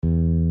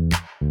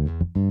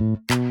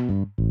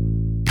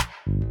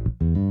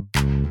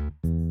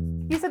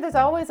there's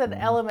always an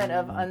element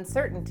of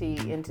uncertainty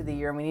into the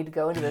year, and we need to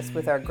go into this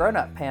with our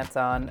grown-up pants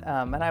on.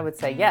 And I would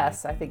say,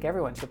 yes, I think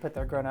everyone should put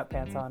their grown-up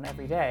pants on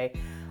every day.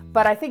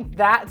 But I think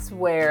that's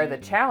where the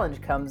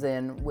challenge comes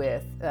in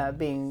with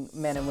being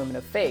men and women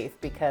of faith,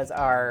 because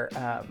our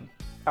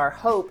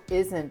hope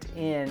isn't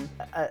in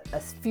a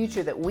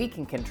future that we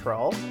can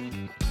control.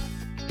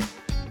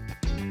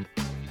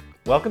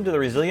 Welcome to the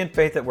Resilient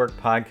Faith at Work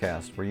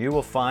podcast, where you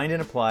will find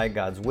and apply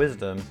God's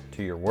wisdom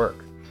to your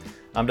work.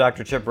 I'm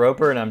Dr. Chip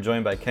Roper, and I'm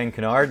joined by Ken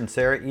Kennard and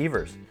Sarah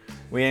Evers.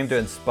 We aim to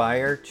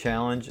inspire,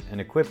 challenge, and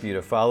equip you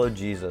to follow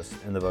Jesus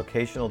in the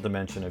vocational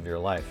dimension of your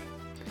life.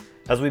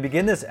 As we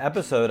begin this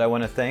episode, I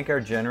want to thank our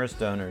generous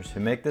donors who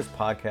make this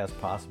podcast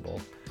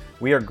possible.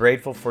 We are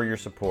grateful for your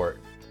support.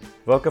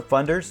 VOCA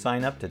funders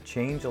sign up to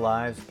change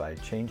lives by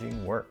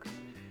changing work.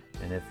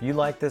 And if you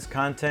like this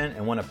content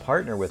and want to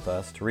partner with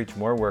us to reach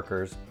more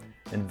workers,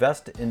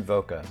 invest in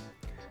VOCA.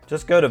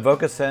 Just go to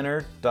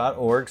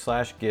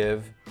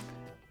vocacenter.org/give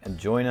and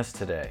join us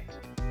today.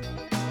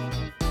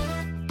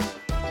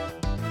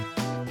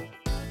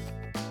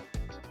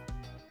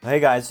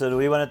 Hey guys, so do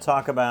we want to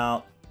talk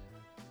about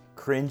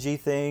cringy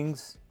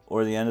things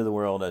or the end of the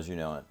world as you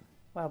know it?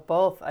 Well,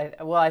 both.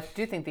 I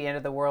do think the end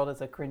of the world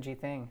is a cringy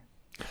thing.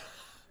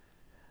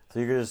 So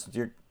you're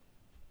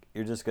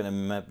just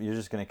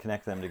gonna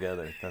connect them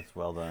together. That's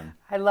well done.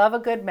 I love a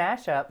good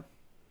mashup.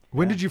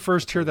 When did you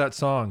first hear that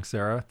song,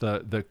 Sarah?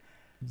 The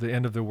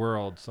end of the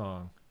world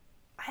song.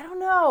 I don't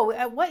know.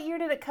 What year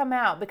did it come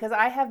out? Because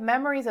I have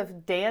memories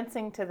of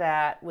dancing to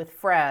that with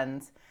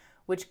friends,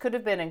 which could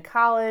have been in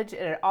college,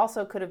 and it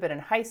also could have been in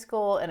high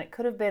school, and it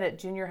could have been at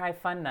junior high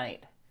fun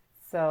night.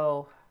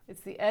 So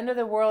it's The End of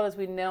the World as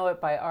We Know It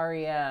by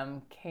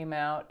REM, came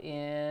out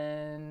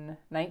in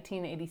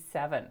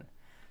 1987.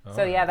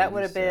 So yeah, that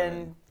would have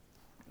been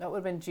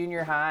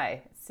junior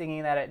high,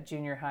 singing that at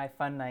junior high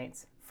fun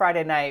nights.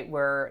 Friday night,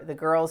 where the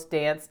girls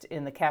danced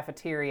in the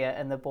cafeteria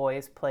and the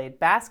boys played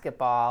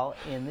basketball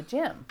in the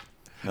gym.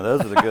 Now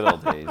those are the good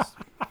old days.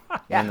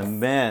 Yes. And the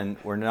men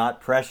were not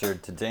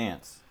pressured to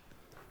dance.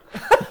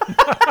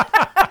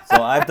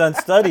 So I've done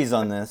studies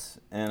on this,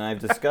 and I've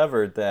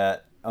discovered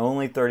that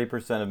only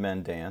 30% of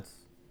men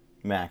dance,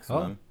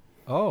 maximum.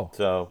 Oh.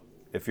 So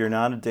if you're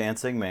not a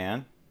dancing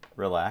man,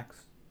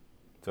 relax.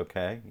 It's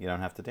okay. You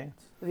don't have to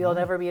dance. You'll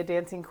never be a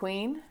dancing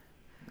queen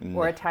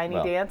or a tiny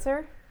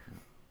dancer.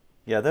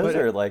 Yeah, those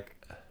are like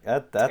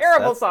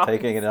that's songs.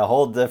 taking it in a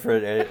whole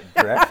different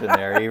direction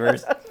there,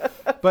 Evers.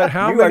 But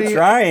how you many are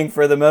trying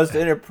for the most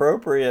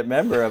inappropriate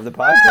member of the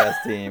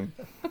podcast team.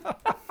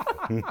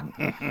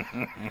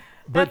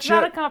 That's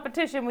not a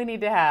competition we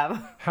need to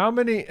have. How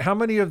many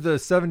of the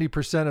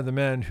 70% of the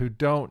men who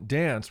don't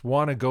dance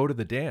want to go to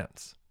the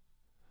dance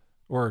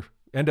or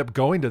end up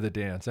going to the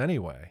dance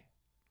anyway?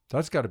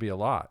 That's got to be a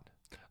lot.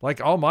 Like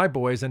all my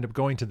boys end up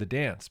going to the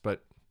dance,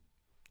 but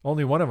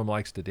only one of them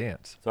likes to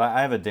dance. So I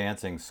have a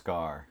dancing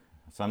scar.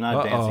 So I'm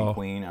not a dancing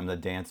queen. I'm the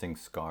dancing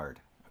scarred.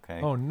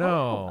 Okay. Oh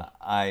no.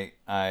 I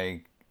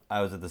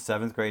was at the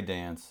 7th grade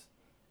dance,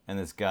 and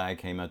this guy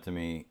came up to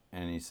me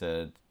and he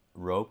said,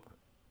 "Rope,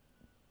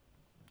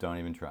 don't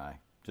even try.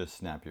 Just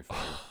snap your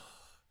fingers."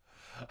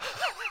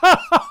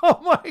 Oh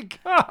my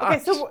God. Okay,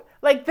 so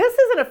like this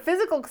isn't a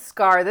physical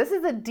scar. This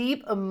is a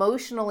deep,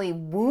 emotionally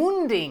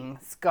wounding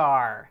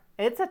scar.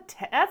 That's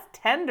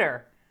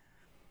tender.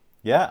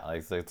 Yeah,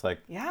 it's like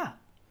Yeah.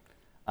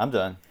 I'm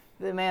done.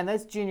 Man,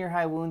 those junior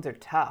high wounds are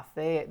tough.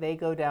 They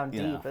go down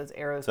deep. Those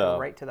arrows go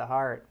right to the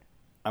heart.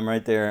 I'm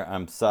right there.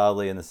 I'm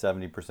solidly in the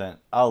 70%.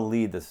 I'll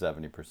lead the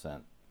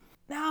 70%.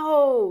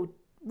 No,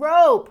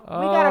 Rope. We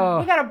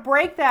gotta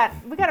break that.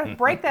 We gotta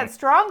break that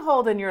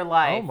stronghold in your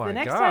life. Oh my The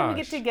next time we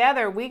get gosh.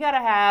 together, we gotta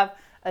have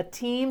a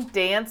team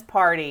dance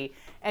party.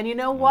 And you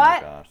know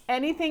what?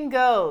 Anything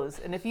goes.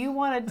 And if you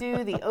want to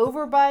do the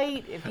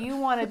overbite, if you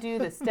want to do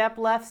the step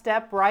left,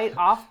 step right,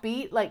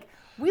 offbeat, like,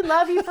 we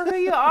love you for who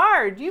you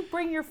are. You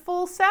bring your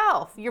full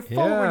self, your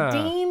full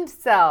redeemed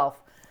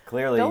self.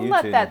 Clearly, Don't you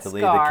let two that need to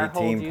lead scar the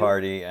hold team you.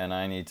 party, and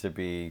I need to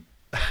be.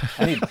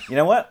 You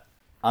know what?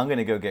 I'm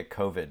gonna go get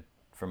COVID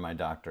from my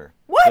doctor.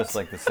 What? Just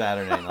like the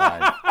Saturday Night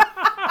Live.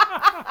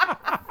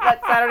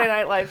 That Saturday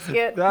Night Live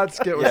skit. That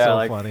skit was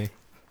funny.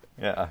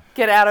 Yeah.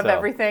 Get out of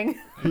everything.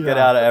 Get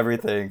out of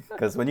everything,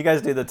 because when you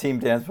guys do the team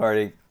dance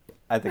party,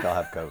 I think I'll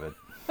have COVID.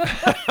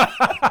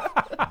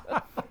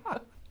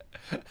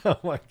 Oh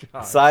my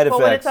God. Side effects.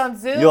 But when it's on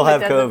Zoom, you'll it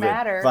have doesn't COVID.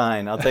 matter.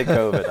 Fine, I'll take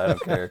COVID. I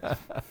don't care.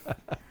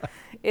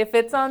 If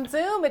it's on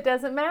Zoom, it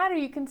doesn't matter.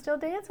 You can still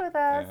dance with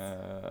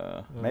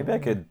us. Maybe I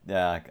could.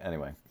 Yeah.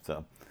 Anyway,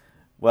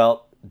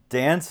 well,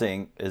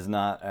 dancing is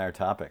not our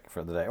topic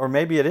for the day, or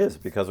maybe it is,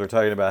 because we're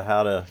talking about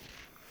how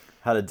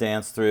to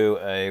dance through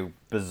a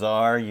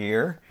bizarre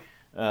year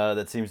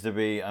that seems to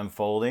be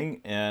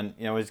unfolding. And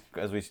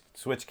as we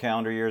switch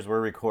calendar years,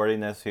 we're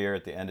recording this here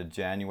at the end of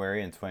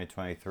January in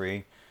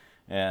 2023,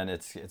 and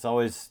it's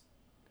always,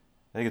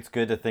 I think it's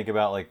good to think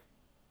about, like,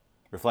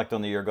 reflect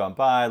on the year gone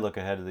by, look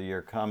ahead of the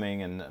year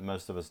coming, and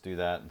most of us do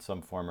that in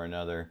some form or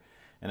another.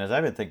 And as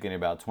I've been thinking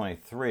about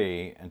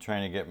 23 and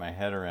trying to get my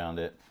head around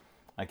it,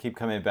 I keep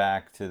coming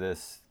back to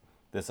this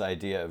this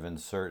idea of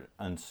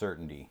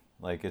uncertainty.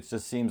 Like it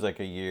just seems like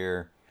a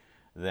year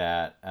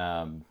that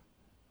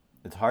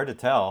it's hard to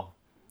tell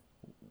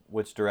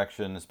which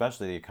direction,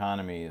 especially the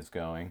economy, is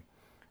going.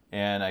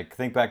 And I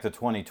think back to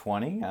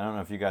 2020. I don't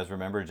know if you guys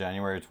remember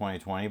January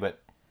 2020,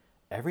 but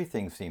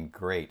everything seemed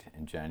great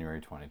in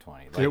January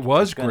 2020. Like, it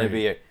was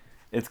great.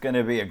 It's going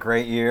to be a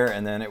great year,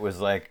 and then it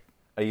was like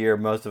a year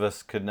most of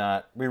us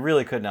we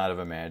really could not have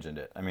imagined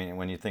it. I mean,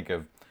 when you think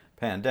of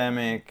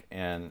pandemic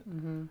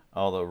and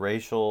all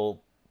the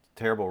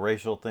terrible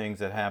racial things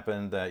that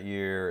happened that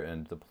year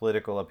and the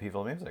political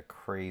upheaval, I mean, it was a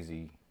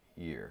crazy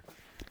year.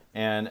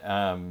 And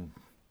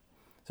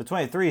so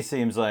 23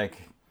 seems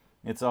like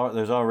there's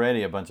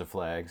already a bunch of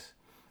flags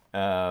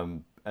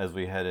as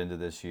we head into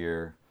this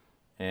year.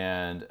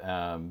 And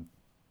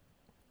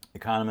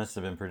economists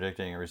have been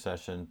predicting a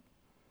recession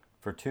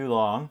for too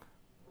long.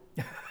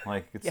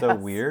 Like, it's so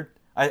weird.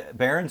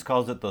 Barron's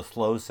calls it the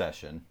slow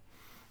session.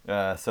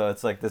 So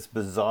it's like this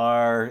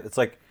bizarre, it's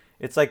like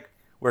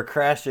we're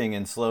crashing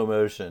in slow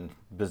motion,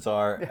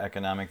 bizarre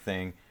economic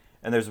thing.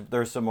 And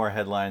there's some more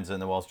headlines in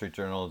the Wall Street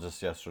Journal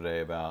just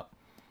yesterday about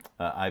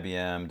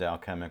IBM, Dow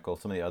Chemical,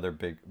 some of the other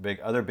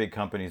big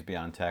companies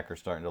beyond tech are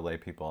starting to lay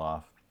people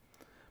off.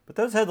 But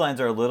those headlines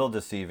are a little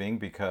deceiving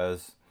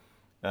because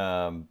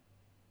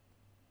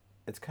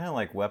it's kind of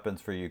like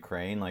weapons for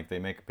Ukraine. Like they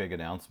make big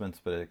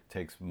announcements, but it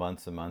takes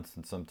months and months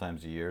and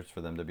sometimes years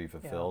for them to be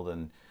fulfilled. Yeah.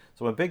 And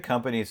so when big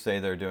companies say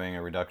they're doing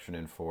a reduction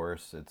in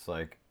force, it's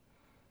like,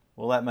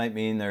 well, that might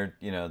mean they're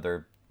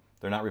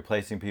not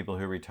replacing people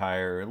who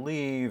retire or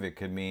leave. It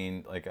could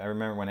mean, like, I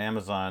remember when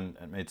Amazon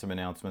made some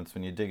announcements,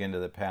 when you dig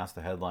into past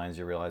the headlines,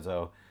 you realize,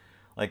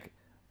 like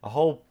a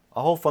whole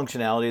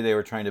functionality they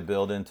were trying to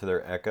build into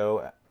their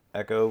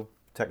Echo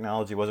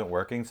technology wasn't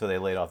working, so they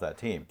laid off that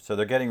team. So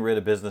they're getting rid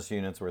of business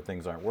units where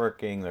things aren't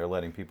working. They're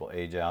letting people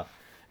age out,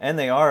 and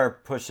they are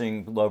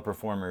pushing low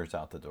performers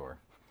out the door.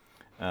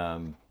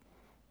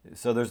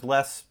 So there's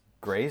less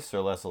grace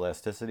or less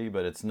elasticity,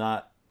 but it's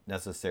not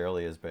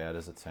necessarily as bad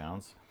as it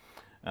sounds.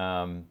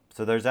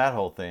 So there's that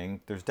whole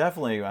thing. I'm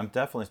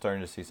definitely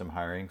starting to see some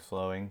hiring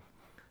slowing.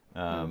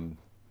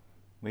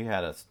 We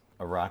had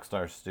a rock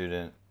star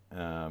student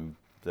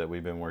that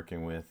we've been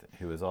working with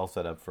who was all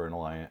set up for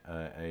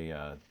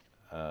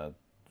a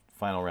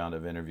final round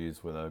of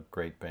interviews with a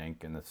great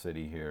bank in the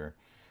city here,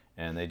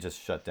 and they just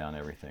shut down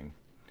everything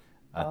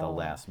at the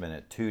last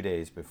minute, 2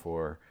 days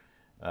before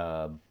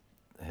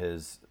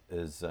his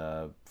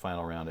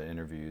final round of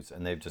interviews,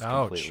 and they've just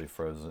completely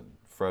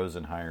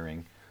frozen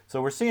hiring.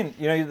 So we're seeing,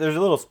 there's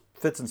a little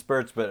fits and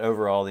spurts, but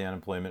overall the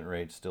unemployment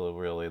rate's still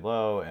really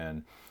low,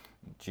 and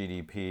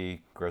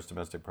GDP, gross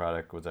domestic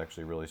product, was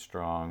actually really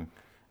strong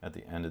at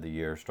the end of the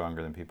year,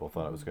 stronger than people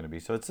thought it was going to be.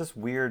 So it's this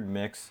weird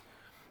mix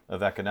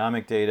of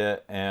economic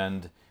data,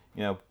 and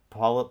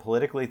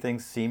politically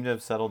things seem to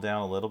have settled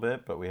down a little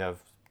bit, but we have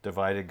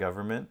divided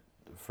government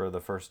for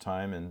the first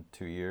time in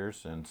 2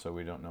 years, and so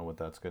we don't know what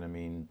that's going to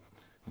mean.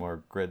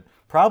 More grid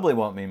probably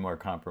won't mean more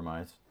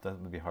compromise. That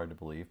would be hard to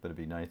believe, but it'd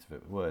be nice if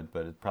it would.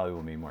 But it probably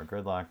will mean more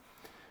gridlock.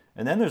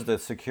 And then there's the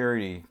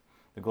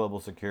global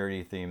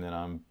security theme that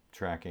I'm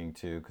tracking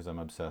too, because I'm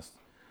obsessed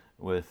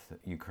with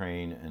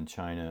Ukraine and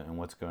China and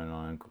what's going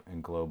on in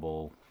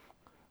global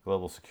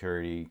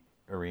security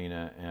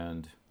arena.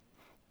 And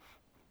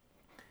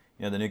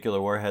the nuclear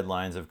war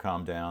headlines have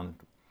calmed down.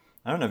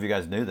 I don't know if you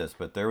guys knew this,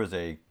 but there was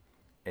a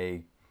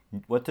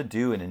what to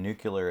do in a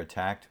nuclear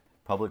attacked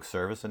public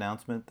service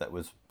announcement that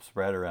was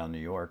spread around New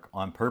York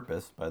on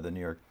purpose by New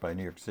York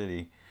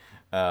City,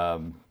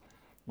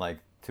 like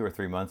 2 or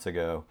 3 months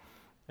ago,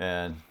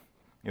 and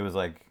it was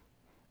like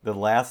the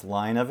last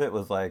line of it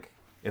was like,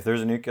 "If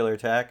there's a nuclear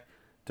attack,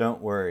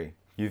 don't worry,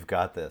 you've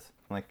got this."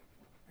 I'm like,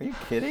 are you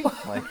kidding?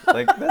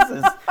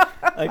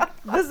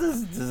 This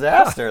is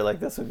disaster.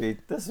 Like it's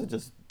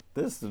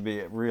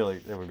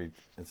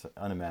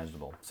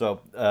unimaginable.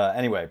 So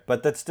anyway,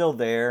 but that's still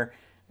there.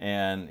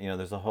 And,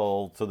 there's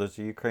there's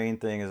the Ukraine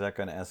thing. Is that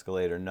going to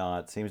escalate or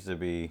not? It seems to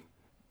be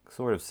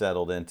sort of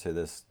settled into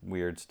this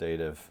weird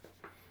state of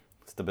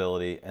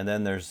stability. And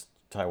then there's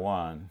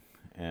Taiwan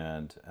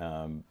and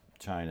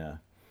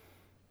China,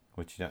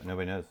 which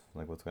nobody knows,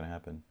 like, what's going to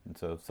happen. And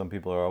so some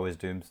people are always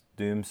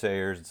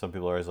doomsayers, and some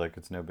people are always like,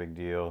 it's no big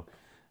deal.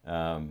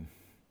 But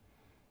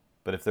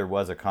if there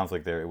was a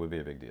conflict there, it would be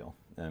a big deal.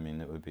 I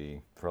mean, it would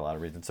be for a lot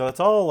of reasons. So it's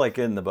all like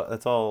in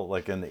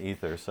the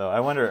ether. So I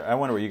wonder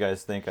what you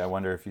guys think. I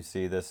wonder if you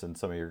see this in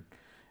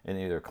in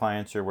either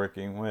clients you're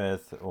working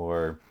with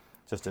or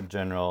just in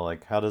general.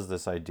 Like, how does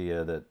this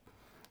idea that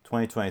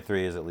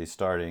 2023 is at least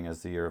starting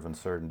as the year of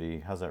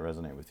uncertainty, how's that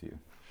resonate with you?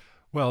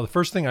 Well, the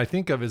first thing I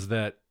think of is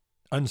that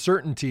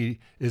uncertainty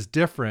is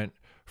different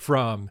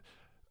from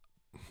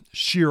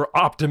sheer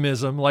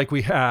optimism like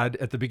we had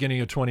at the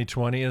beginning of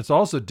 2020. And it's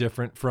also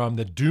different from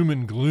the doom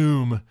and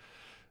gloom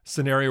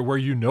scenario where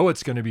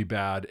it's going to be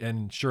bad,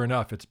 and sure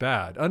enough, it's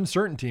bad.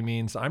 Uncertainty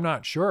means I'm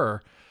not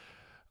sure.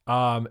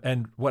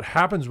 And what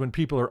happens when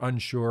people are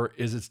unsure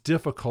is it's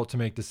difficult to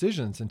make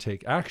decisions and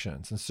take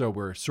actions. And so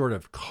we're sort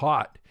of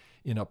caught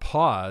in a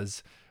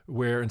pause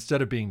where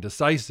instead of being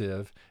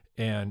decisive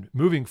and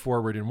moving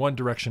forward in one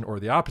direction or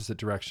the opposite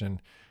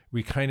direction,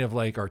 we kind of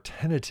like are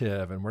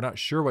tentative and we're not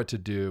sure what to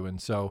do.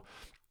 And so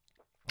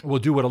we'll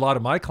do what a lot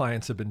of my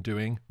clients have been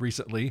doing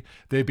recently.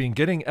 They've been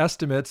getting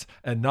estimates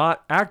and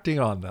not acting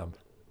on them.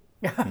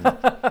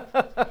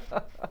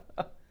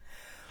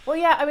 Well,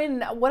 yeah, I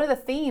mean, one of the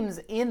themes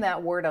in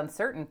that word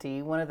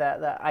uncertainty, one of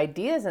the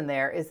ideas in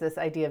there is this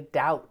idea of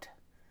doubt,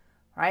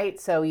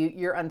 right? So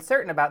you're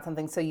uncertain about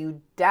something, so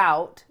you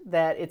doubt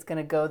that it's going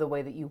to go the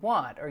way that you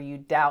want, or you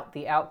doubt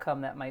the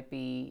outcome that might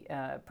be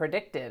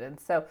predicted. And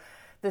so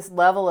this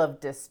level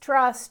of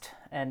distrust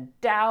and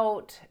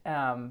doubt,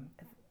 a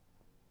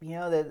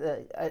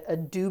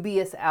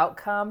dubious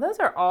outcome, those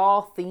are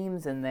all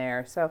themes in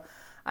there. So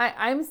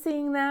I'm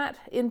seeing that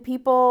in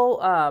people.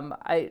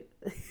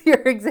 Your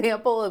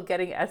example of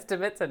getting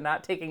estimates and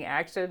not taking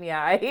action,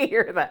 yeah, I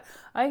hear that.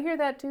 I hear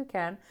that too,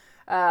 Ken.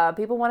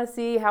 People want to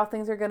see how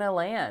things are going to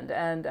land,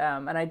 and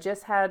I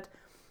just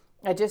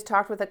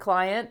talked with a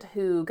client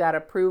who got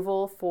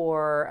approval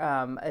for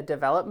a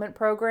development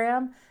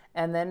program,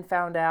 and then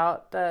found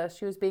out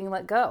she was being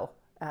let go.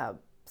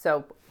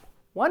 So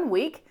 1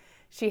 week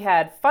she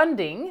had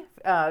funding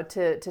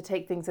to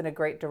take things in a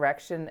great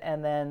direction,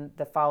 and then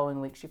the following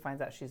week she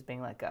finds out she's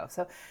being let go.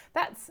 So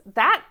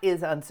that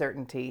is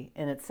uncertainty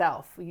in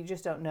itself. You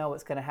just don't know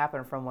what's going to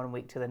happen from 1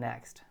 week to the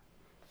next.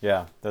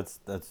 Yeah,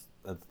 that's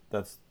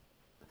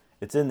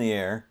it's in the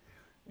air,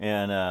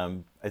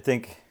 and I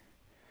think,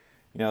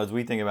 as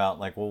we think about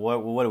like, well,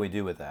 what do we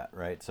do with that,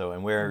 right? So,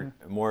 and where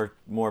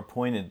more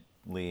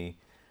pointedly,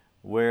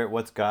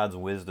 what's God's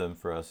wisdom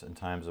for us in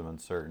times of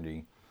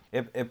uncertainty?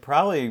 It's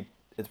probably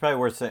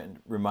worth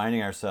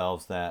reminding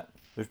ourselves that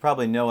there's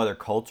probably no other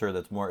culture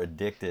that's more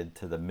addicted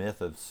to the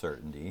myth of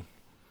certainty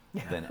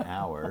than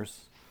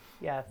ours.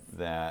 Yes.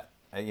 That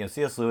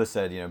C.S. Lewis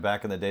said,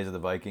 back in the days of the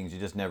Vikings, you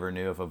just never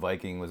knew if a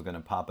Viking was going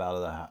to pop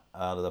out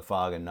of the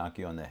fog and knock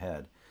you on the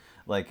head.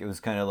 Like, it was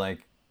kind of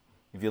like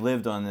if you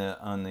lived on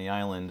the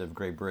island of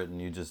Great Britain,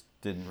 you just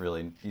didn't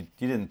really you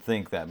didn't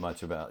think that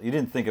much about. You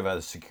didn't think about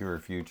a secure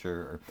future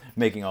or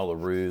making all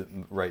the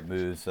right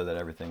moves so that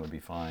everything would be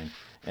fine.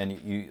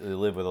 And you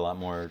live with a lot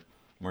more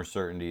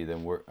uncertainty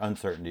than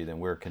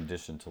we're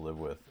conditioned to live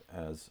with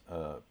as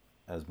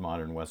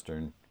modern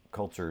Western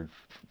cultured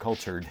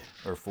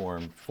or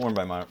formed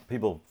by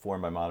people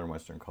formed by modern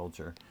Western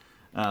culture.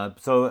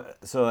 So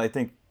I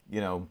think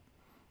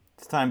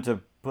it's time to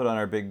put on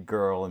our big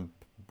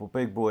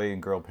boy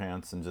and girl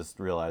pants and just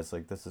realize,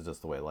 like, this is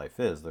just the way life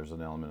is. There's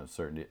an element of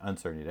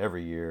uncertainty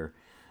every year.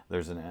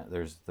 That's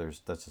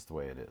just the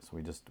way it is.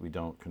 We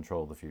don't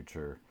control the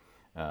future.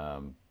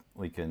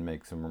 We can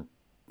make some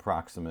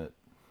proximate.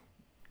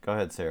 Go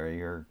ahead, Sarah.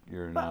 You're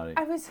nodding.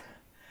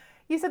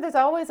 You said there's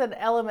always an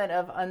element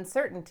of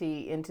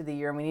uncertainty into the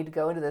year, and we need to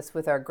go into this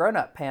with our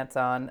grown-up pants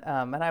on.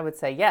 And I would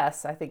say,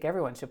 yes, I think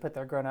everyone should put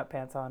their grown-up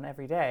pants on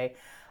every day.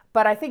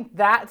 But I think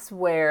that's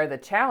where the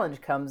challenge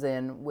comes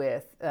in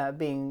with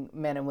being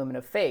men and women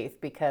of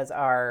faith, because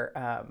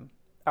our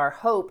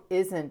hope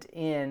isn't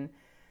in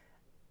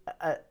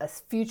a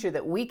future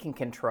that we can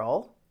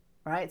control,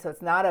 right? So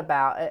it's not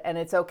about, and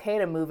it's okay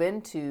to move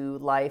into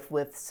life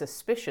with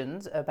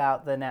suspicions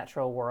about the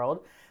natural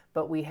world,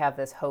 but we have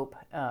this hope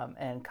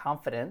and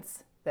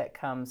confidence that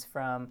comes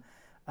from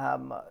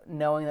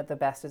knowing that the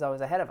best is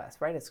always ahead of us,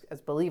 right?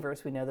 As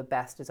believers, we know the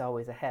best is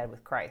always ahead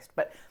with Christ.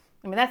 But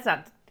I mean, that's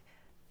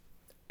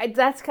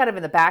kind of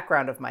in the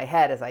background of my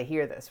head as I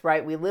hear this,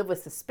 right? We live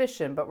with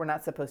suspicion, but we're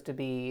not supposed to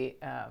be,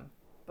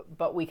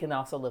 but we can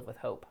also live with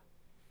hope.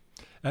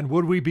 And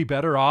would we be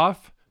better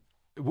off?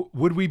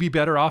 Would we be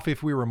better off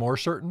if we were more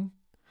certain?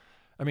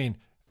 I mean,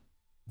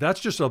 that's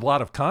just a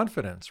lot of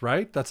confidence,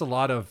 right? That's a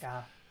lot of,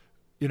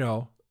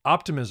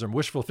 optimism,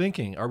 wishful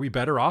thinking. Are we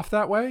better off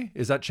that way?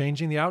 Is that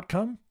changing the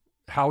outcome?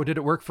 How did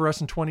it work for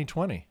us in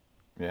 2020?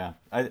 Yeah,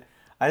 I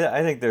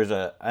think there's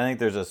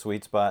a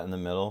sweet spot in the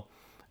middle.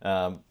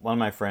 One of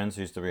my friends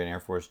who used to be an Air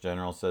Force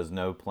general says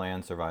no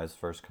plan survives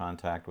first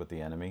contact with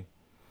the enemy.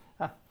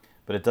 Huh.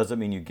 But it doesn't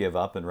mean you give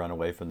up and run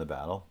away from the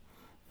battle.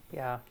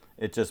 Yeah.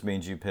 It just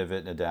means you pivot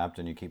and adapt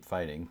and you keep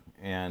fighting.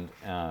 And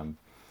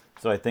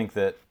so I think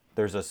that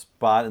there's a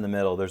spot in the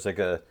middle. There's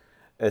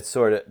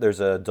there's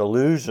a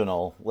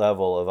delusional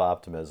level of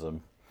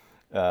optimism.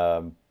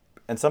 And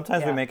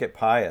sometimes we make it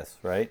pious,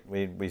 right?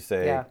 We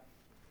say,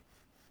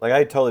 like,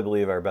 I totally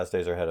believe our best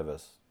days are ahead of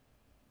us.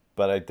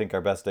 But I think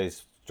our best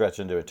days stretch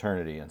into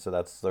eternity, and so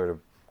that sort of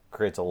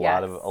creates a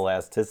lot of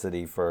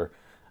elasticity for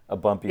a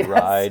bumpy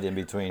ride in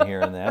between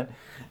here and then.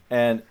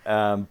 And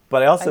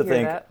but I also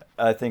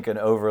think an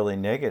overly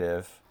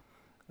negative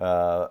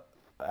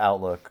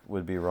outlook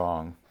would be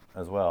wrong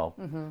as well,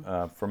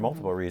 for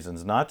multiple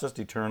reasons, not just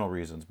eternal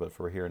reasons, but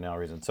for here and now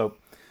reasons.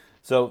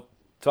 So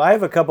I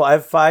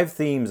have 5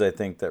 themes I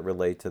think that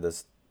relate to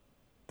this,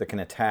 that can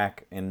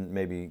attack and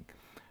maybe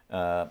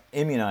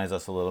immunize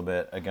us a little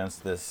bit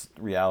against this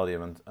reality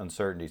of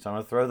uncertainty. So I'm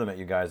going to throw them at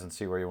you guys and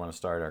see where you want to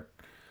start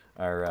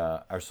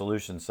our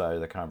solution side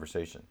of the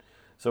conversation.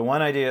 So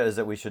one idea is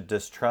that we should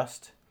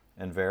distrust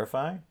and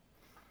verify.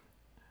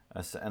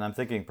 And I'm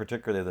thinking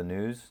particularly of the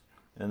news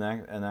in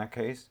that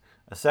case.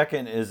 A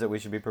second is that we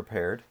should be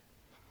prepared.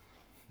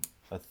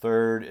 A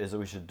third is that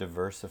we should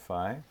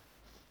diversify.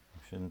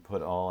 We shouldn't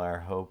put all our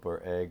hope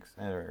or eggs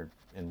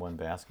in one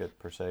basket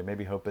per se.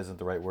 Maybe hope isn't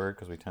the right word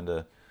because we tend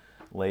to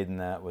laden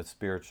that with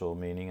spiritual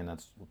meaning, and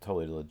that's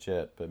totally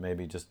legit. But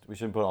maybe just we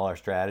shouldn't put all our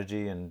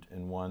strategy in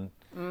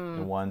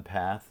one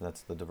path.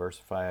 That's the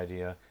diversify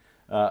idea.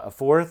 A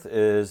fourth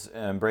is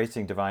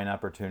embracing divine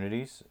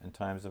opportunities in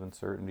times of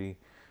uncertainty.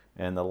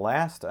 And the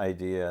last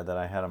idea that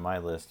I had on my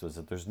list was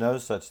that there's no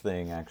such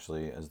thing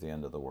actually as the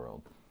end of the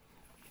world.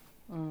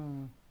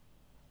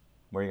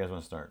 Where do you guys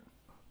want to start?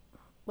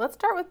 Let's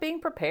start with being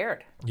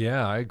prepared.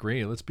 Yeah, I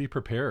agree. Let's be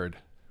prepared.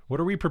 What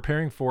are we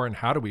preparing for, and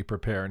how do we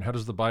prepare? And how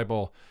does the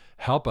Bible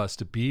help us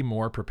to be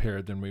more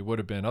prepared than we would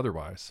have been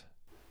otherwise?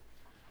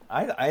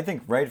 I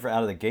think right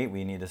out of the gate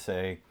we need to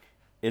say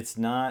it's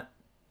not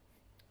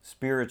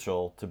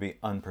spiritual to be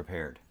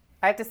unprepared.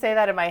 I have to say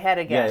that in my head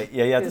again.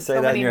 Yeah, you have to say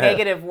so that many in your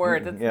negative head.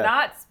 words. It's Yeah.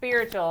 not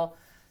spiritual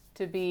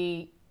to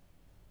be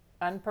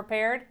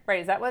unprepared,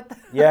 right? Is that what?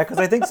 Yeah, because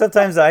I think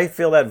sometimes I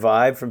feel that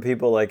vibe from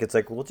people. Like it's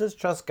like, well, just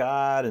trust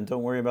God and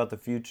don't worry about the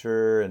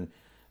future. And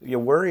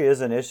worry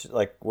is an issue.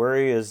 Like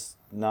worry is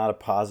not a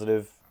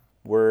positive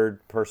word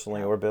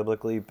personally or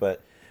biblically,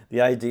 but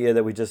the idea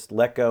that we just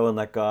let go and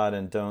let God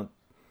and don't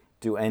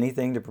do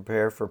anything to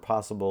prepare for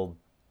possible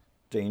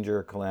danger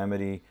or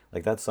calamity,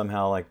 like that's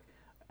somehow like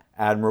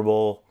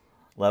admirable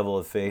level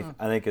of faith,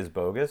 I think is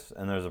bogus.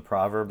 And there's a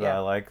proverb that I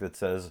like that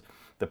says,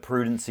 "The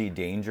prudent see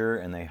danger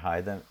and they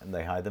hide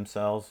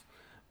themselves,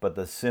 but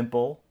the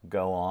simple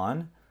go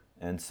on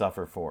and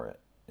suffer for it."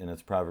 And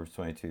it's Proverbs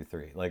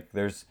 22:3. Like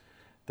there's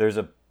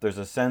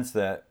a sense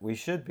that we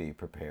should be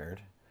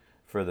prepared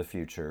for the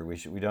future.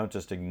 We don't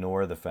just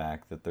ignore the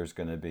fact that there's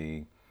going to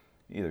be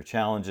either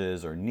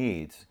challenges or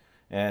needs.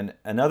 And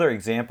another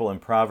example in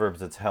Proverbs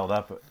that's held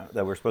up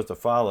that we're supposed to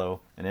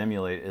follow and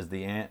emulate is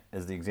the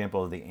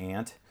example of the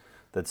ant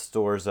that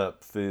stores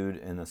up food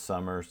in the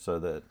summer so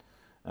that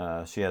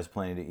she has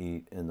plenty to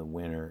eat in the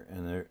winter.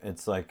 And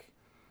it's like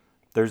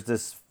there's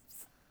this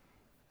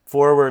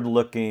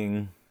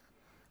forward-looking,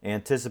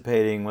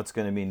 anticipating what's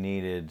going to be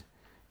needed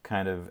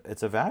kind of.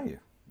 It's a value,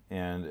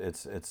 and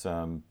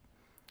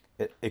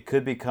it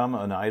could become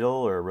an idol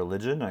or a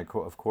religion.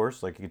 Of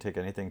course, like you can take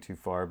anything too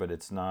far, but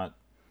it's not.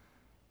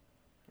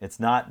 It's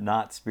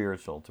not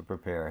spiritual to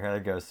prepare. Here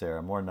you go,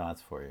 Sarah. More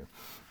knots for you.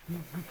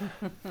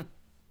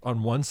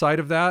 On one side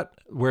of that,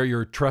 where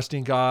you're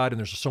trusting God and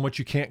there's so much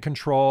you can't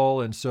control,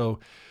 and so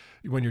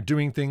when you're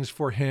doing things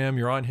for him,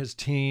 you're on his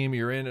team,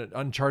 you're in an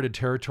uncharted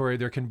territory,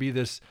 there can be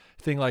this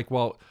thing like,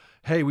 well,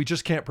 hey, we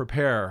just can't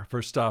prepare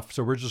for stuff,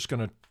 so we're just going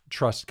to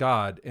trust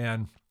God.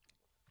 And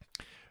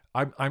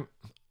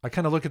I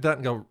kind of look at that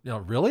and go,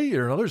 really?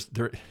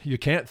 You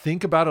can't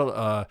think about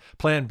a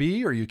plan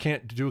B, or you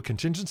can't do a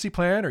contingency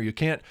plan, or you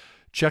can't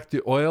check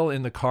the oil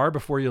in the car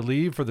before you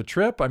leave for the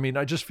trip. I mean,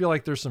 I just feel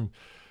like there's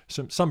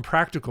some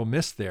practical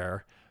miss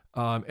there.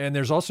 And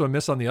there's also a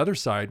miss on the other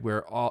side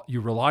where you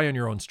rely on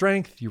your own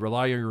strength, you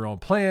rely on your own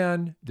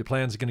plan. The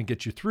plan's going to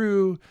get you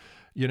through.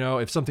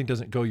 If something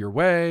doesn't go your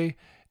way,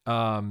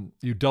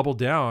 you double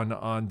down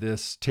on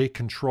this take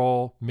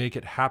control, make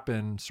it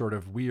happen sort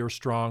of, we are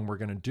strong, we're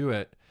going to do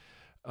it.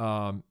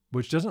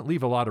 Which doesn't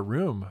leave a lot of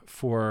room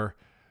for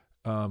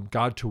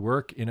God to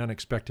work in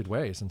unexpected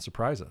ways and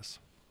surprise us.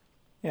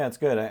 Yeah, it's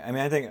good. I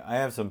mean, I think I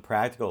have some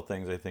practical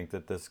things I think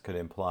that this could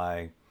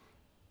imply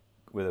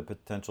with a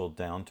potential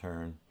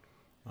downturn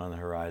on the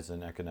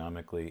horizon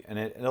economically. And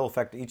it'll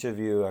affect each of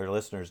you, our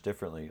listeners,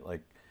 differently.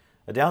 Like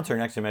a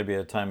downturn actually might be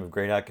a time of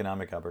great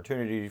economic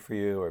opportunity for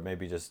you, or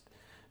maybe just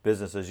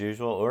business as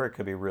usual, or it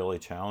could be really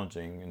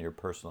challenging in your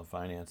personal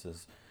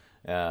finances.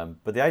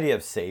 But the idea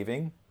of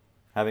saving,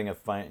 having a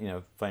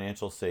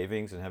financial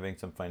savings and having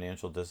some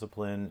financial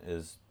discipline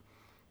is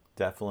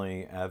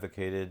definitely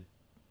advocated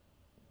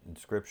in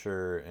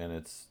Scripture, and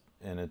it's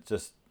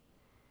just,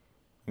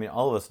 I mean,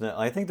 all of us know.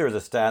 I think there was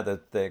a stat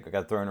that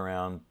got thrown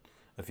around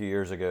a few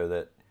years ago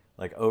that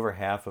like over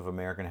half of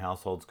American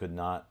households could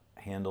not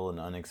handle an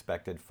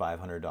unexpected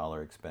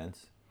 $500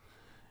 expense.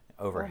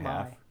 Over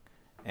half.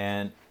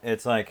 And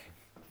it's like,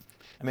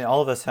 I mean,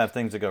 all of us have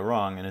things that go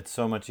wrong, and it's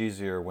so much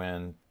easier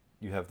when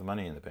you have the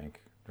money in the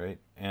bank, right?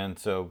 And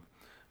so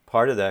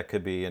part of that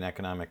could be an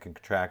economic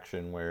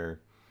contraction where,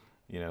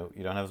 you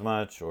don't have as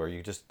much, or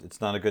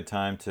it's not a good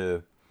time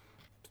to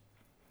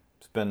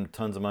spend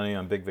tons of money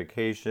on big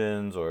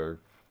vacations or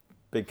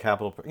big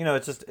capital.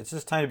 It's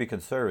just time to be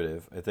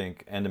conservative, I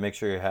think, and to make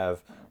sure you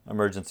have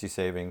emergency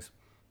savings.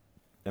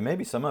 And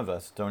maybe some of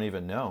us don't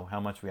even know how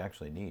much we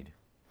actually need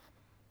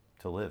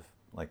to live.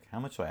 Like, how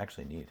much do I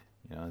actually need?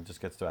 It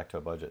just gets back to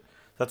a budget.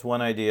 That's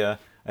one idea.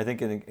 I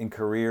think in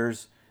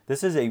careers,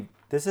 this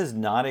is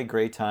not a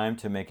great time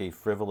to make a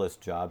frivolous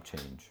job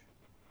change.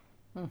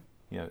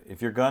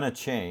 If you're gonna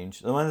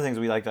change, one of the things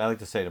I like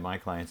to say to my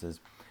clients is,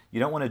 you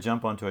don't want to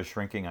jump onto a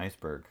shrinking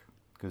iceberg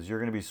because you're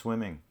going to be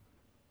swimming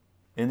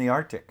in the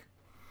Arctic.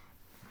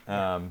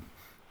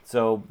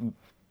 So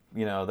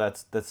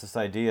that's this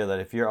idea that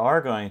if you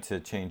are going to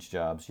change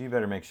jobs, you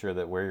better make sure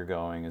that where you're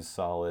going is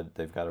solid.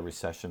 They've got a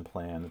recession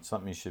plan. It's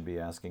something you should be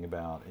asking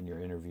about in your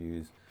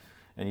interviews,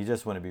 and you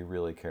just want to be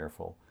really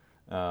careful.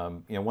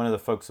 One of the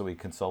folks that we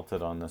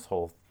consulted on this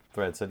whole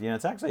thread said,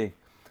 it's actually,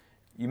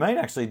 you might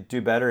actually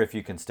do better if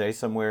you can stay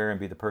somewhere and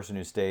be the person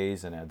who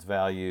stays and adds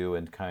value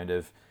and kind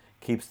of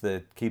keeps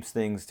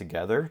things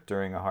together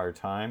during a hard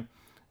time.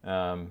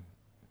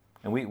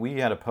 And we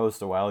had a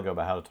post a while ago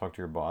about how to talk to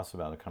your boss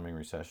about a coming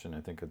recession.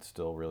 I think it's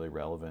still really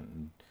relevant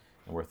and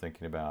worth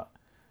thinking about.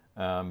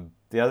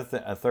 The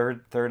other a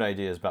third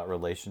idea is about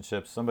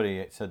relationships.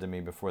 Somebody said to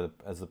me before,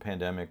 as the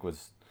pandemic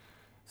was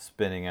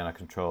spinning out of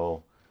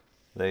control,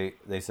 they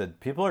said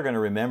people are going to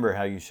remember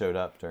how you showed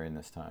up during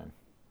this time.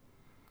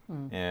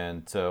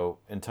 And so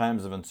in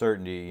times of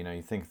uncertainty,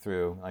 you think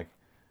through, like,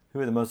 who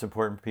are the most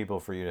important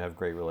people for you to have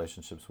great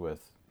relationships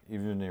with,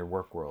 even in your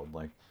work world.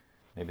 Like,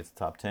 maybe it's the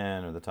top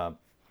 10 or the top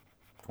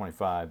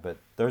 25, but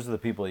those are the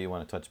people you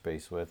want to touch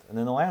base with. And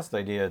then the last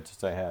idea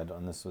I had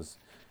on this was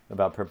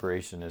about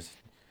preparation is,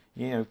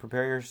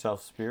 prepare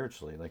yourself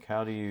spiritually. Like,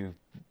 how do you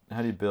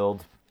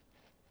build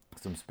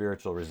some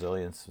spiritual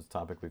resilience? It's a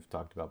topic we've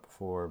talked about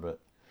before, but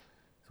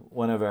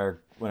one of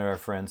our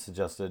friends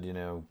suggested,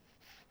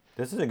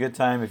 this is a good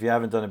time, if you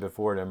haven't done it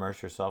before, to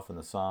immerse yourself in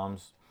the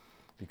Psalms,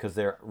 because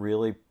they're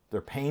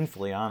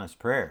painfully honest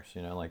prayers.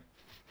 Like,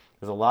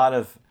 there's a lot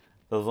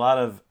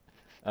of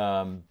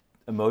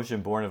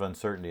emotion born of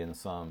uncertainty in the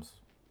Psalms,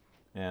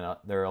 and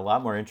they're a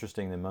lot more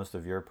interesting than most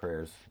of your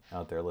prayers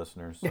out there,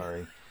 listeners.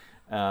 Sorry,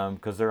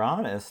 because they're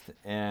honest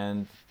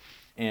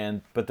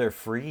but they're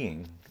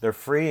freeing. They're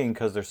freeing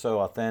because they're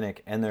so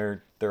authentic, and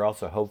they're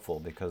also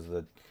hopeful because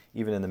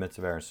even in the midst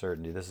of our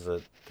uncertainty,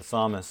 the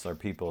psalmists are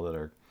people that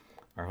are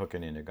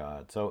hooking into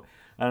God. So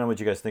I don't know what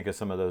you guys think of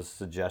some of those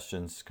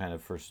suggestions, kind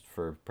of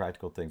for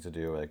practical things to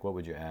do. Like, what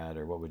would you add,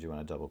 or what would you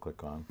want to double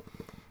click on?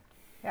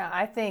 Yeah,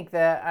 I think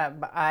that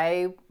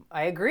I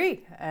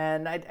agree.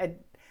 And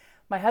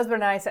my husband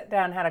and I sat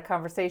down and had a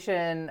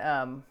conversation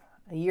a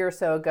year or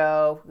so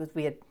ago, because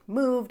we had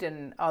moved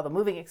and all the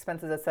moving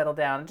expenses had settled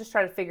down, and just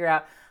try to figure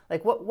out,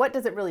 like, what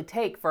does it really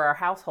take for our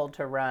household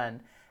to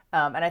run?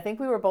 And I think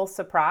we were both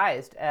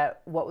surprised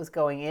at what was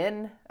going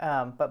in,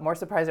 but more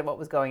surprised at what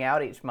was going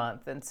out each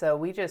month. And so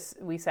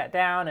we sat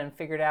down and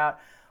figured out,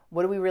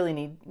 what do we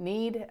really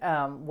need?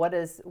 What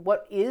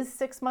is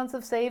 6 months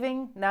of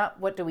saving? Not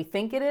what do we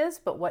think it is,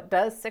 but what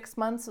does 6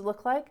 months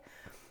look like?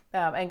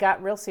 And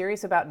got real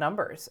serious about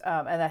numbers.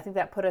 And I think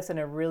that put us in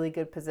a really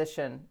good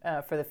position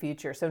for the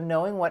future. So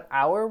knowing what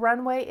our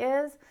runway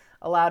is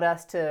allowed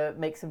us to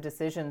make some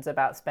decisions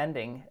about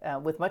spending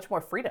with much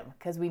more freedom,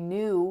 because we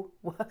knew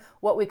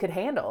what we could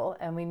handle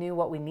and we knew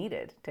what we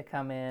needed to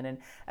come in. And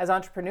as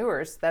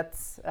entrepreneurs,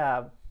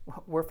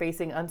 we're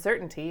facing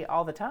uncertainty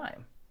all the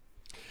time.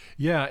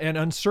 Yeah, and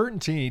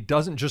uncertainty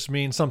doesn't just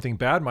mean something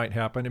bad might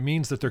happen. It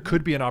means that there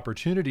could be an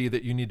opportunity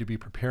that you need to be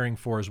preparing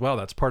for as well.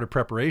 That's part of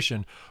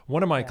preparation.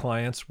 One of my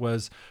clients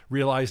was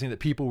realizing that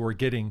people were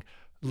getting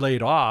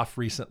laid off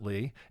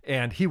recently,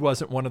 and he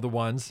wasn't one of the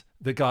ones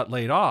that got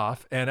laid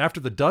off. And after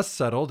the dust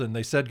settled and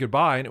they said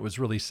goodbye, and it was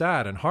really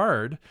sad and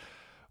hard,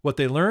 what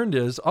they learned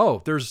is,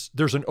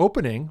 there's an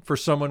opening for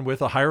someone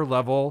with a higher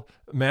level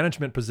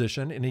management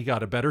position, and he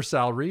got a better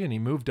salary and he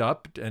moved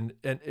up, and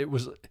it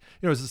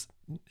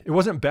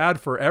wasn't bad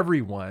for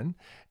everyone.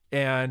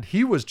 And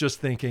he was just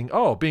thinking,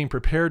 being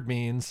prepared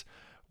means,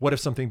 what if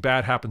something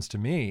bad happens to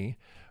me?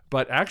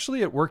 But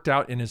actually it worked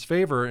out in his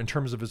favor in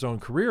terms of his own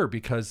career,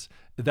 because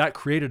that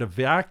created a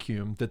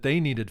vacuum that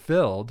they needed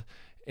filled.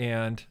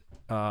 And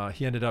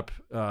he ended up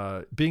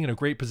being in a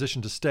great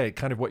position to stay,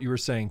 kind of what you were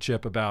saying,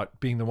 Chip, about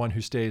being the one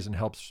who stays and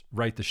helps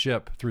right the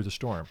ship through the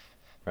storm.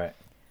 Right.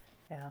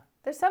 Yeah.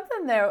 There's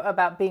something there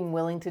about being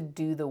willing to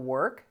do the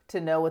work,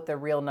 to know what the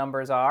real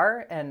numbers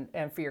are. And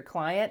for your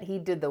client, he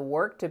did the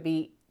work to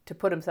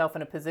put himself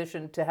in a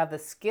position to have the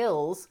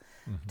skills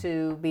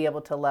to be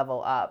able to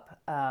level up.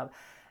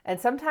 And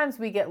sometimes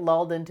we get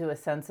lulled into a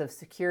sense of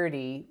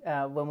security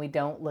when we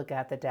don't look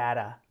at the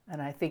data.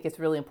 And I think it's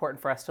really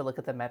important for us to look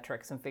at the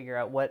metrics and figure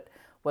out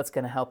what's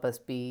going to help us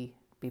be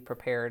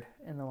prepared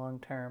in the long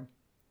term.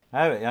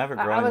 I have a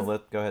growing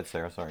list. Go ahead,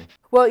 Sarah. Sorry.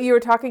 Well, you were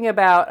talking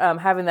about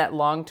having that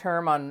long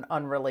term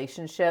on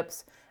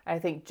relationships. I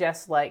think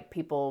just like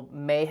people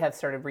may have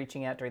started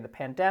reaching out during the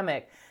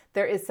pandemic,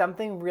 there is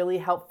something really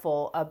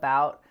helpful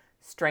about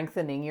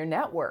strengthening your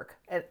network,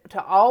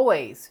 to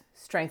always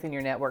strengthen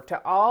your network,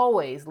 to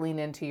always lean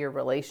into your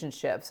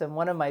relationships. And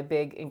one of my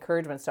big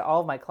encouragements to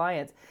all of my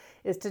clients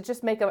is to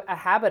just make a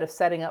habit of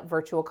setting up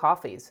virtual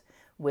coffees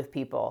with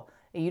people.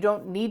 You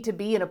don't need to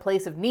be in a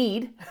place of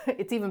need.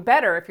 It's even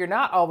better if you're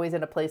not always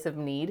in a place of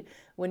need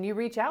when you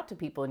reach out to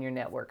people in your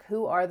network.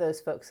 Who are those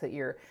folks that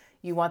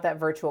you want that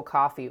virtual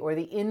coffee or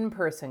the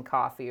in-person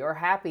coffee or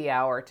happy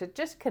hour to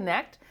just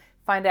connect,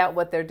 find out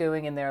what they're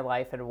doing in their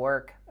life and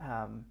work.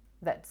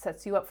 That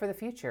sets you up for the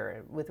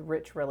future with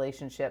rich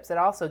relationships. It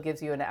also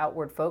gives you an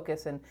outward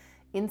focus and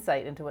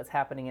insight into what's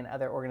happening in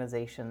other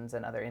organizations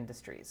and other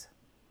industries.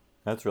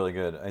 That's really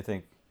good. I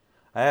think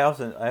I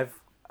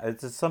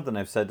it's just something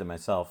I've said to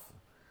myself.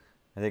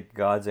 I think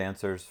God's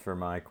answers for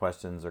my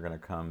questions are going to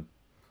come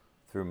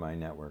through my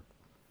network.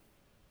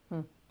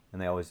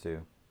 And they always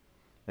do.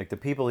 Like the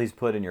people he's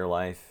put in your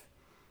life,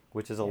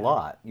 which is a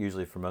lot,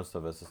 usually for most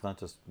of us. It's not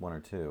just one or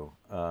two.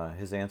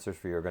 His answers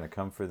for you are going to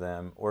come for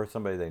them or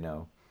somebody they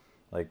know,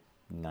 like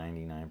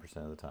 99%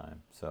 of the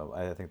time. So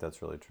I think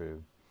that's really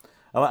true.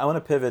 I want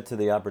to pivot to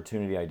the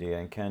opportunity idea.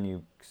 And Ken,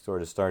 you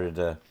sort of started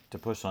to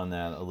push on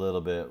that a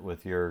little bit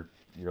with your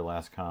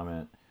last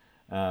comment.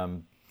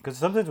 Because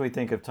sometimes we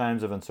think of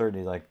times of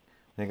uncertainty, like,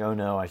 think, oh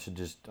no, I'm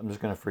just going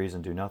to freeze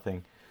and do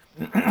nothing.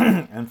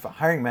 And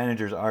hiring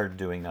managers are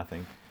doing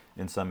nothing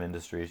in some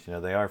industries.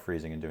 They are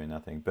freezing and doing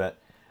nothing. But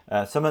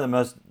some of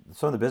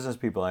the business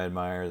people I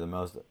admire the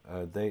most,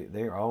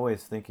 they are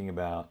always thinking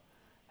about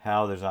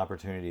how there's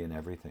opportunity in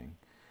everything.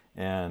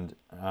 And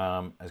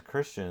as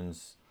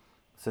Christians,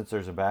 since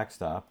there's a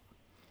backstop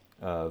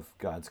of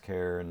God's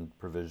care and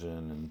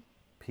provision and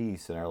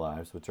peace in our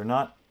lives, which are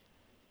not,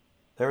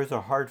 there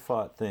are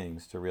hard-fought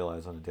things to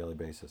realize on a daily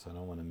basis. I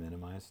don't want to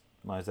minimize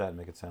that and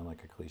make it sound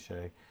like a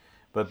cliche.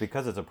 But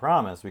because it's a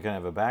promise, we kind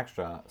of have a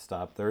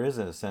backstop. There is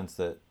a sense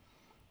that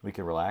we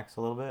can relax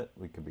a little bit.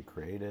 We can be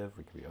creative.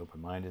 We can be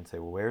open-minded and say,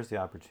 well, where's the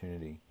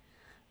opportunity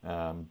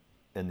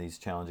in these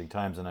challenging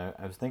times? And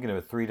I was thinking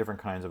of 3 different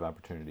kinds of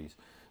opportunities.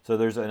 So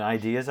there's an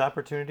ideas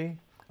opportunity.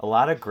 A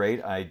lot of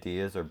great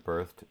ideas are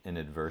birthed in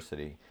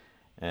adversity.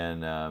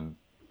 And I'm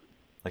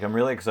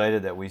really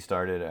excited that we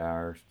started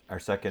our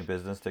second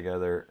business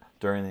together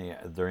during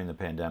the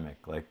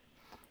pandemic. Like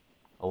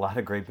a lot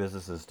of great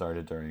businesses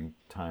started during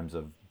times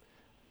of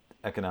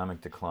economic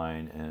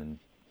decline and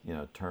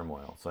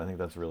turmoil. So I think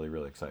that's really,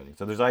 really exciting.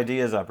 So there's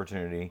ideas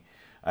opportunity.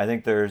 I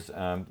think there's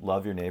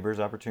love your neighbors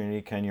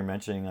opportunity. Ken, you're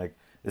mentioning like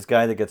this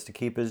guy that gets to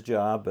keep his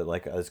job, but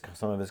like as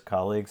some of his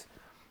colleagues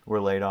were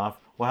laid off.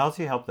 Well, how does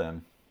he help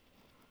them?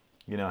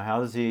 How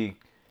does he,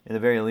 in the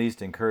very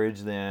least, encourage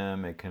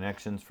them, make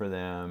connections for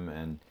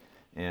them,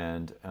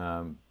 and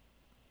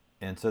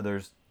so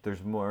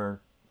there's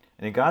more.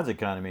 And in God's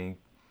economy,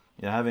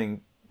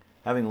 having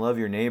love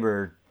your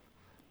neighbor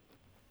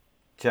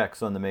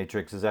checks on the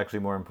matrix is actually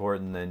more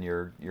important than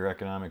your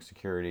economic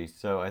security.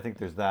 So I think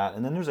there's that.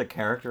 And then there's a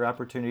character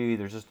opportunity.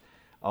 There's just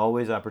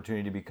always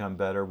opportunity to become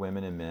better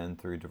women and men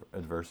through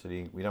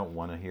adversity. We don't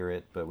want to hear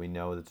it, but we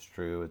know it's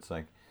true. It's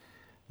like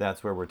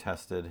that's where we're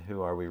tested.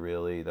 Who are we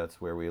really? That's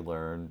where we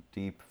learn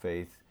deep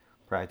faith,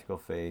 practical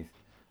faith.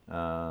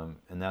 And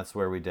that's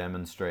where we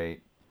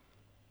demonstrate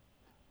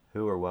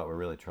who or what we're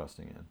really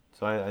trusting in.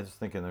 So I just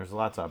thinking there's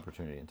lots of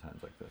opportunity in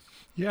times like this.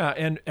 Yeah,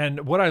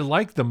 and what I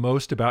like the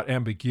most about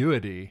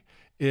ambiguity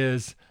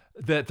is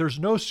that there's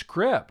no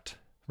script,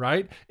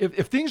 right?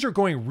 If things are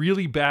going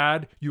really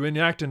bad, you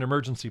enact an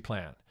emergency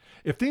plan.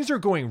 If things are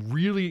going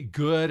really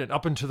good and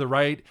up and to the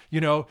right,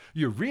 you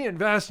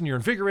reinvest and you're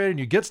invigorated and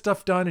you get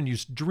stuff done and you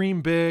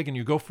dream big and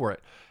you go for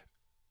it.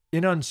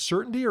 In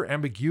uncertainty or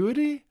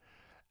ambiguity,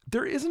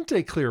 there isn't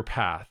a clear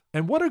path.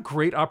 And what a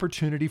great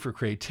opportunity for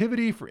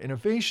creativity, for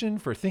innovation,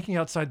 for thinking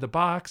outside the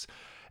box.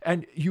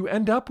 And you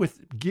end up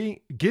with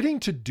getting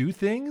to do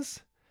things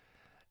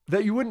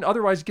that you wouldn't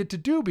otherwise get to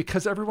do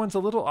because everyone's a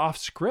little off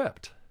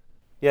script.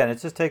 Yeah, and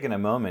it's just taking a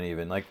moment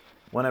even. Like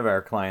one of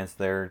our clients,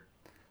 they're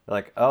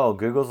like, oh,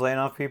 Google's laying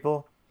off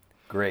people?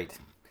 Great.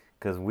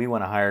 Because we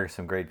want to hire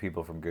some great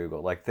people from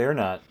Google. Like they're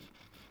not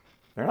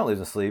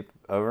losing sleep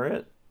over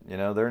it.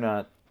 They're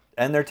not,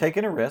 and they're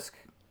taking a risk.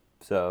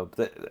 So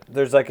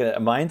there's like a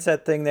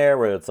mindset thing there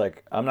where it's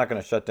like, I'm not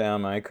going to shut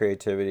down my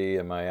creativity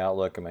and my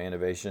outlook and my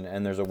innovation.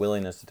 And there's a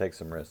willingness to take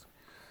some risk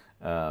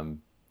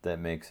that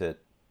makes it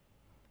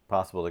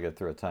possible to get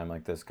through a time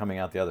like this, coming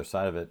out the other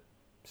side of it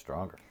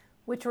stronger.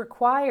 Which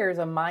requires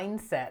a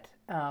mindset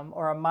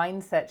or a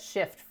mindset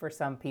shift for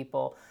some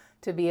people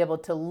to be able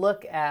to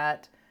look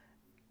at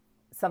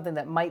something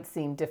that might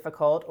seem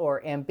difficult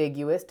or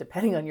ambiguous,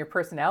 depending on your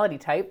personality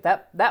type.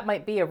 That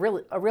might be a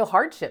real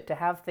hardship to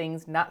have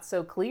things not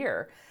so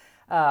clear.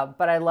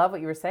 But I love what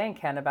you were saying,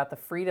 Ken, about the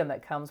freedom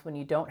that comes when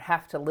you don't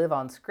have to live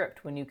on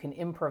script, when you can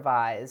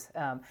improvise,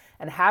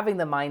 and having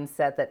the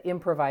mindset that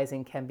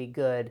improvising can be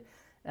good.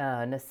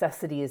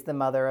 Necessity is the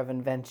mother of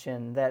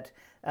invention, that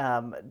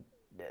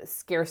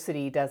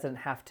scarcity doesn't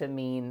have to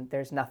mean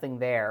there's nothing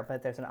there,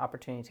 but there's an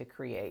opportunity to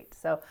create.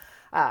 So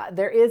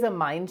there is a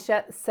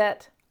mindset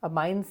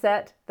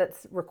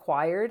that's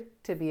required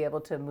to be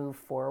able to move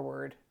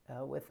forward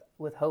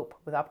with hope,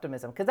 with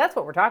optimism, because that's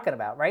what we're talking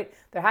about, right?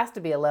 There has to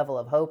be a level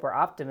of hope or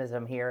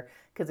optimism here,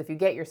 because if you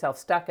get yourself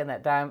stuck in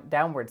that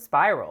downward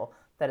spiral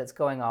that it's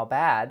going all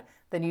bad,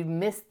 then you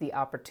miss the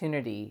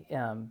opportunity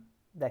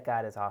that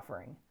God is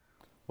offering.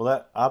 Well,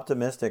 that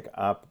optimistic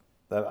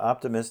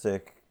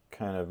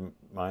kind of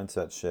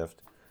mindset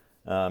shift,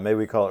 maybe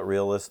we call it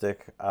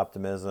realistic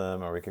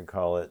optimism, or we could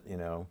call it,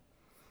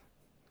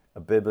 a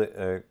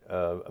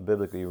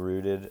biblically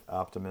rooted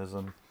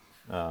optimism,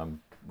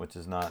 which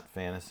is not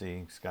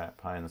fantasy,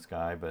 pie in the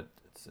sky, but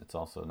it's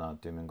also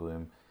not doom and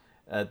gloom.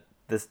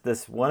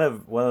 This one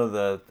of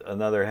the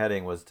another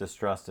heading was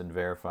distrust and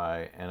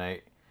verify,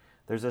 and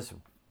there's this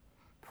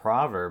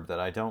proverb that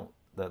I don't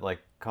that like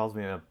calls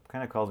me up,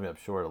 kind of calls me up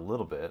short a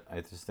little bit.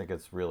 I just think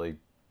it's really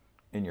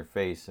in your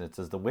face, and it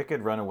says the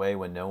wicked run away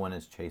when no one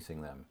is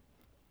chasing them,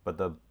 but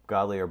the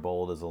godly are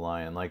bold as a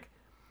lion. Like,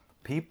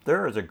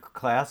 there is a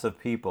class of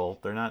people.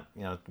 They're not,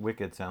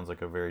 wicked sounds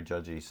like a very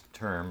judgy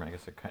term. I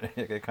guess it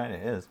kind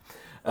of is,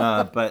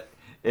 but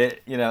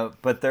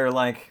but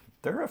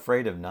they're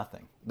afraid of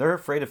nothing. They're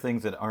afraid of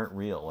things that aren't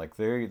real. Like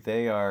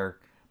they are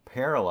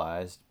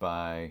paralyzed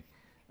by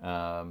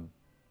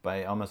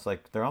they're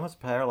almost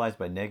paralyzed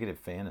by negative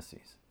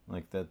fantasies,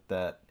 like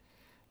that.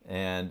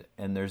 And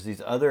there's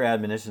these other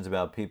admonitions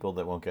about people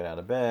that won't get out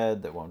of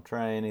bed, that won't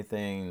try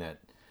anything, that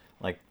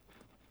like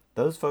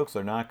those folks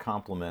are not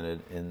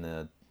complimented in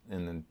the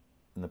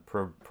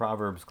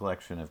Proverbs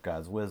collection of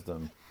God's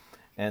wisdom,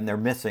 and they're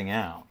missing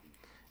out.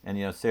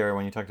 And Sarah,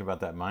 when you talked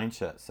about that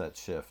mindset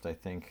shift, I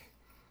think,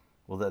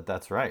 well,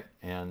 that's right.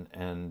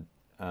 And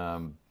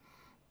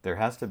there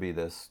has to be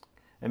this,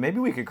 and maybe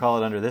we could call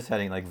it under this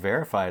heading, like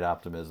verified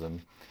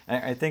optimism.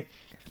 I think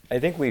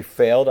we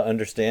fail to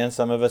understand,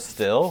 some of us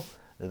still,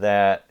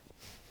 that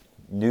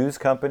news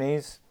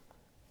companies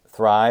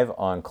thrive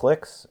on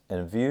clicks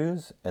and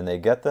views, and they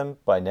get them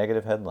by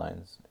negative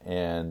headlines.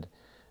 And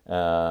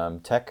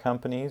tech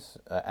companies,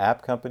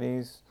 app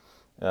companies,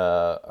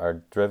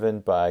 are driven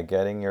by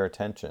getting your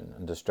attention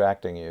and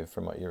distracting you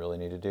from what you really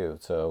need to do.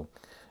 So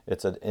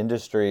it's an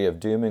industry of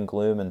doom and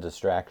gloom and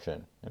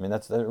distraction. I mean,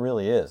 that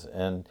really is.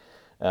 And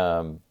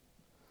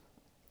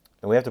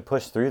we have to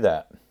push through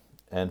that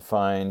and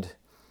find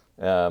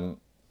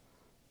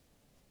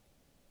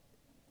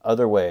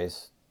other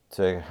ways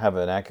to have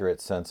an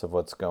accurate sense of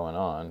what's going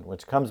on,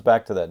 which comes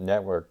back to that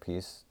network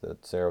piece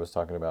that Sarah was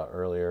talking about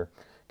earlier.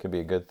 Could be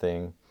a good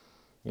thing.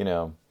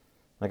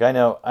 Like I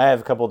know I have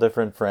a couple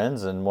different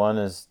friends, and one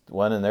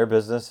in their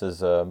business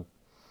is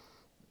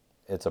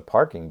it's a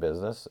parking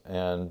business,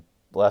 and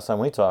last time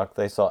we talked,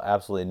 they saw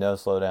absolutely no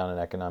slowdown in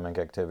economic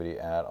activity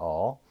at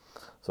all.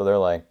 So they're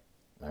like,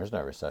 there's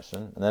no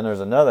recession. And then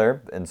there's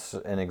another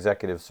in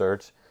executive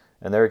search,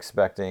 and they're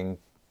expecting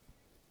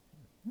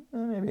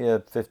maybe a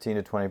 15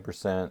 to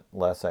 20%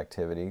 less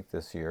activity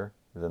this year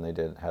than they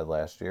had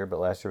last year. But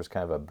last year was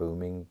kind of a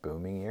booming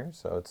year.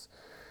 So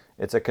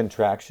it's a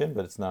contraction,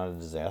 but it's not a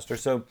disaster.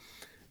 So,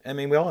 I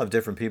mean, we all have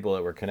different people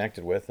that we're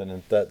connected with,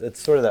 and it's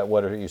sort of that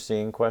what are you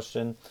seeing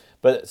question.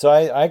 But so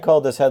I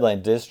call this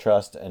headline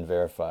Distrust and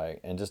Verify,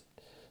 and just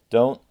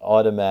don't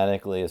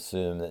automatically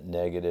assume that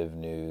negative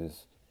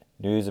news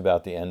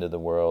about the end of the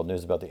world,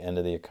 news about the end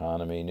of the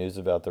economy, news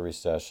about the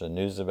recession,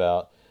 news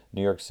about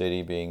New York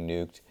City being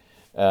nuked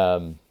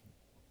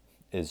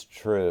is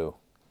true,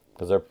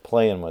 because they're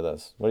playing with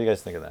us. What do you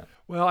guys think of that?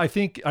 Well, I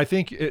think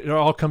it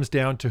all comes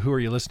down to who are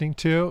you listening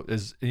to,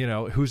 is,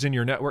 who's in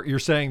your network. You're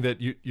saying that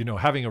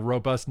having a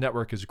robust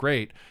network is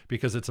great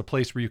because it's a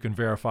place where you can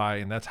verify,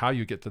 and that's how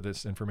you get to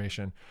this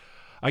information.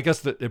 I guess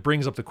that it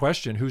brings up the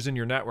question, who's in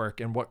your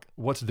network and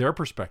what's their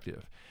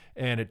perspective?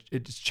 And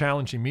it's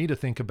challenging me to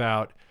think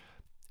about,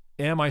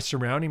 am I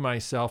surrounding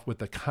myself with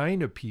the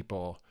kind of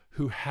people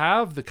who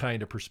have the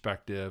kind of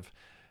perspective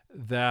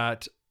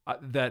that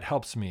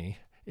helps me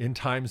in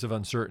times of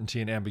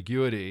uncertainty and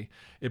ambiguity?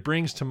 It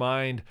brings to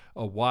mind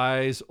a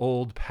wise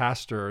old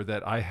pastor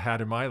that I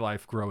had in my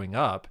life growing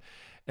up,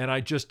 and I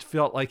just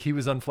felt like he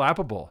was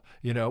unflappable.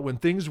 When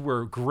things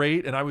were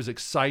great and I was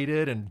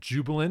excited and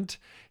jubilant,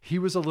 he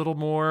was a little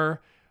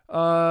more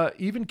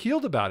even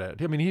keeled about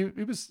it. I mean,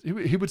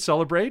 he would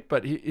celebrate,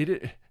 but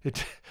it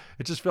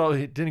just felt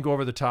it didn't go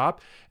over the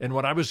top. And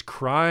when I was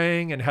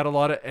crying and had a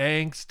lot of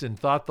angst and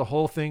thought the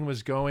whole thing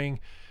was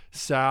going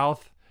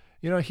south,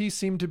 he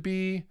seemed to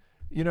be,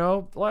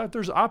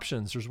 there's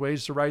options, there's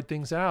ways to write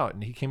things out.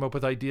 And he came up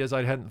with ideas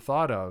I hadn't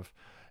thought of.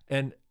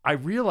 And I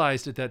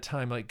realized at that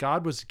time, like,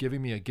 God was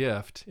giving me a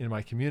gift in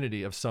my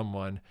community of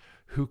someone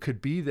who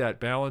could be that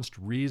balanced,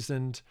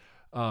 reasoned.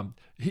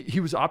 He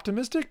was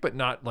optimistic, but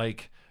not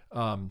like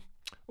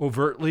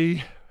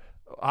overtly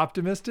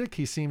optimistic.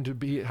 He seemed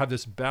to have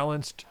this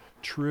balanced,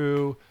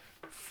 true,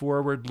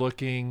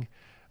 forward-looking,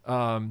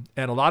 and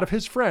a lot of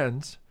his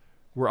friends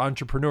were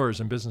entrepreneurs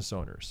and business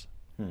owners.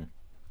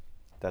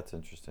 That's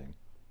interesting.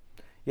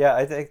 Yeah,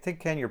 I think,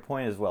 Ken, your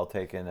point is well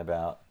taken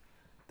about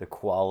the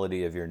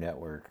quality of your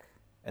network.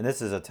 And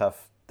this is a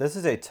tough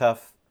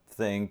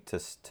thing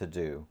to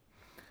do.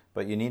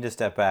 But you need to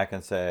step back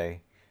and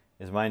say,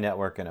 is my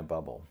network in a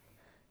bubble?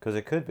 Because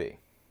it could be.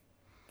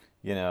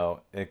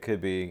 It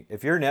could be,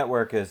 if your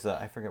network is,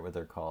 I forget what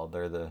they're called.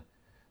 They're the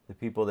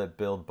people that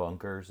build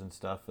bunkers and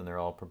stuff, and they're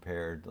all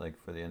prepared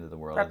like for the end of the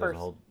world.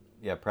 Preppers.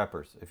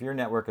 Preppers. If your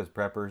network is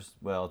preppers,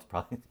 well, it's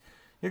probably,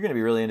 you're going to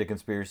be really into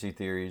conspiracy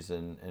theories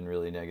and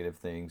really negative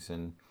things,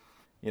 and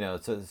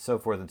so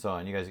forth and so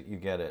on. You guys, you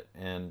get it.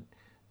 And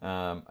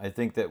I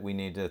think that we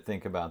need to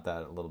think about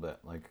that a little bit.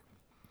 Like,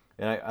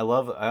 and I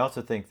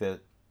also think that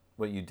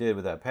what you did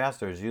with that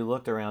pastor is you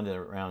looked around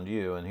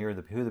you, and who are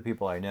the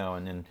people I know,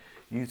 and then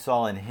you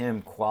saw in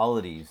him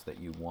qualities that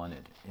you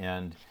wanted,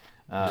 and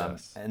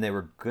Yes. and they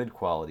were good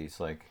qualities.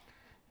 Like,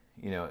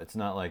 it's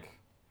not like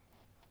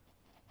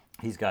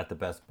he's got the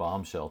best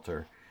bomb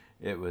shelter.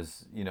 It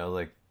was,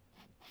 like,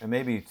 and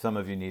maybe some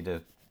of you need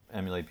to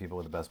emulate people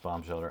with the best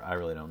bomb shelter. I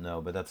really don't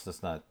know, but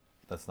that's not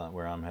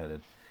where I'm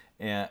headed.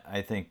 And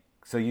I think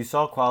so. You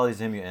saw qualities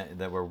in him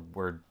that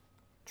were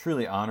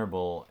truly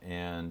honorable,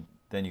 and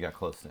then you got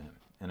close to him.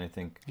 And I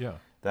think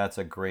that's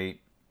a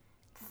great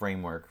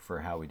framework for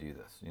how we do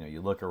this.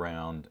 You look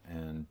around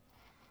and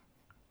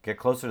get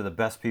closer to the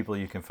best people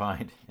you can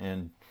find,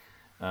 and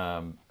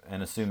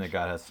assume that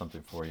God has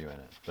something for you in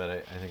it. But I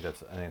think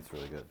it's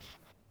really good.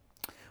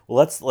 Well,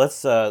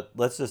 let's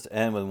just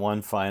end with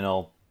one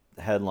final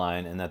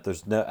headline, and that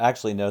there's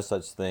no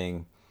such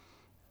thing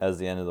as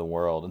the end of the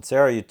world. And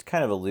Sarah, you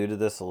kind of alluded to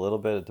this a little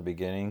bit at the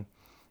beginning,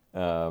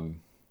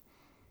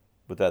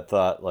 with that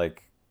thought,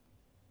 like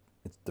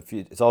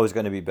it's always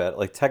going to be better.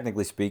 Like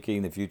technically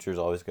speaking, the future is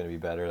always going to be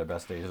better. The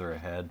best days are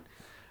ahead.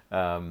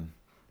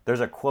 There's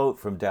a quote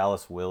from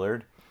Dallas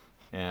Willard,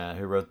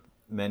 who wrote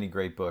many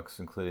great books,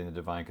 including The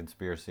Divine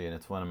Conspiracy, and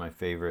it's one of my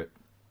favorite.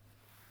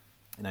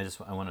 And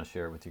I want to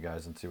share it with you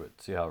guys and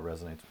see how it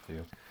resonates with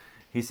you.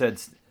 He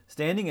said,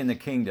 "Standing in the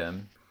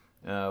kingdom,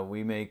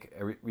 we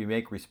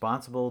make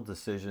responsible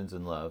decisions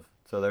in love."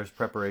 So there's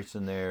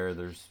preparation there,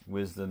 there's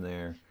wisdom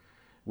there,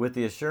 with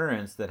the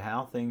assurance that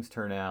how things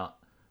turn out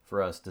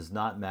for us does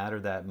not matter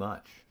that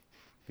much,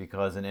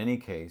 because in any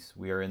case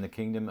we are in the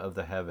kingdom of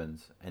the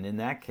heavens, and in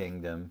that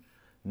kingdom,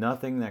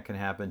 nothing that can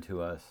happen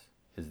to us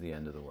is the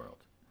end of the world.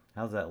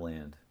 How's that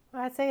land?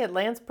 Well, I'd say it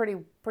lands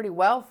pretty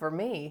well for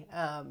me.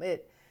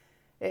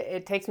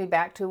 It takes me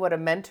back to what a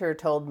mentor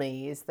told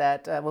me, is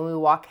that when we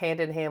walk hand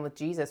in hand with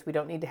Jesus, we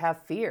don't need to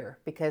have fear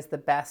because the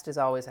best is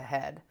always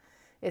ahead.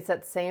 It's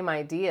that same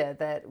idea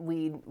that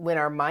when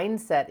our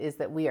mindset is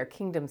that we are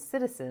kingdom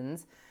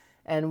citizens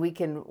and we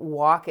can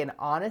walk in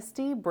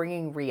honesty,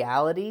 bringing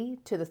reality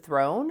to the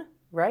throne,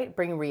 right?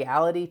 Bringing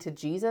reality to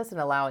Jesus and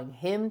allowing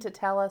him to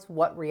tell us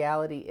what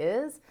reality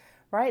is,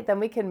 right? Then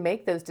we can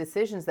make those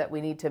decisions that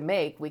we need to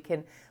make. We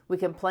can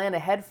plan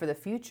ahead for the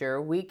future.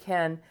 We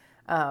can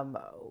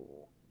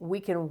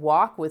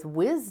walk with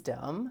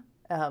wisdom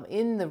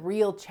in the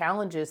real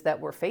challenges that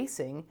we're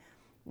facing,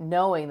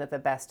 knowing that the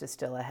best is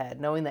still ahead,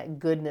 knowing that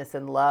goodness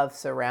and love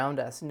surround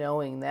us,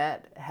 knowing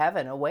that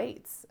heaven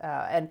awaits.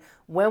 And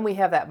when we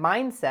have that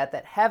mindset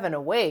that heaven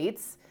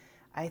awaits,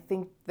 I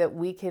think that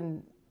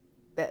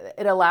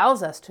it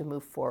allows us to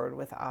move forward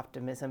with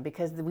optimism,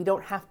 because we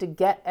don't have to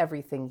get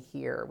everything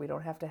here. We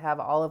don't have to have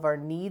all of our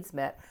needs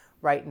met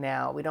right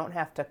now. We don't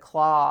have to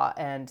claw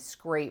and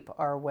scrape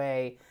our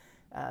way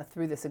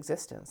through this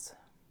existence.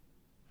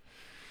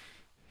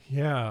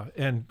 Yeah,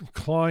 and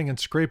clawing and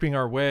scraping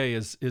our way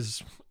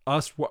is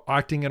us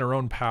acting in our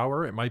own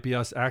power. It might be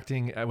us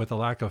acting with a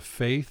lack of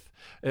faith.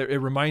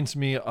 It reminds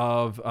me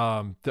of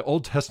the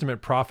Old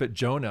Testament prophet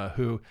Jonah,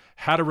 who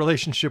had a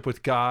relationship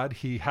with God.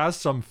 He has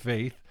some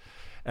faith,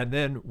 and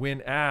then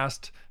when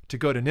asked to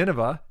go to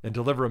Nineveh and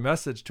deliver a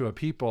message to a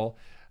people,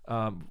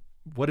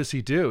 what does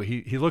he do?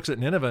 He looks at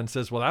Nineveh and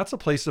says, well, that's a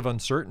place of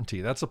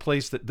uncertainty. That's a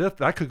place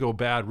that could go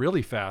bad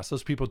really fast.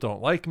 Those people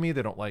don't like me.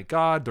 They don't like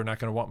God. They're not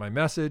going to want my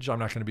message. I'm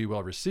not going to be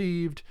well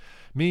received.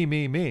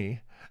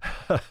 Me.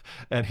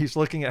 And he's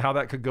looking at how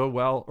that could go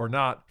well or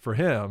not for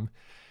him.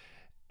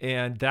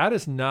 And that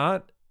is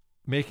not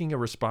making a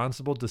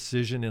responsible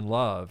decision in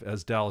love,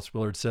 as Dallas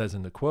Willard says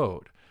in the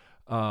quote.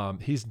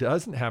 He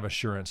doesn't have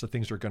assurance that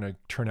things are going to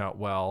turn out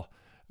well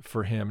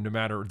for him, no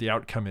matter the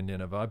outcome in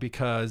Nineveh,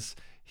 because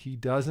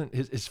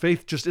his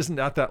faith just isn't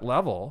at that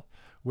level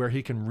where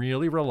he can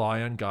really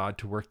rely on God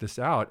to work this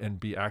out and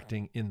be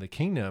acting in the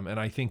kingdom. And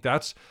I think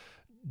that's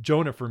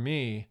Jonah for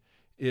me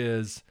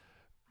is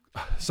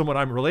someone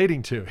I'm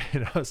relating to,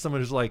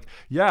 someone who's like,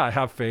 yeah, I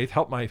have faith.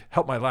 Help my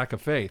lack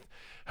of faith.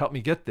 Help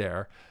me get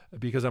there,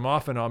 because I'm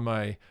often on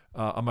my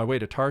way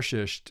to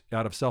Tarshish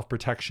out of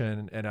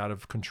self-protection and out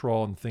of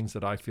control and things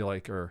that I feel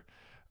like are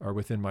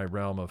within my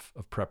realm of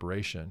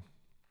preparation.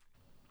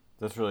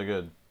 That's really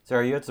good.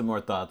 Sarah, you had some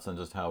more thoughts on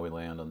just how we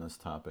land on this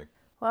topic.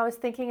 Well, I was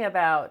thinking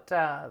about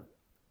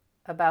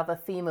the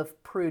theme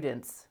of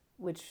prudence,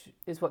 which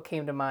is what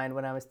came to mind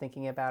when I was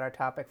thinking about our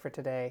topic for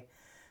today.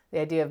 The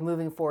idea of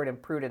moving forward in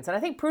prudence. And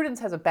I think prudence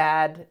has a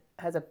bad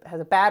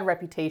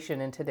reputation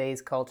in today's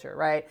culture,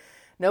 right?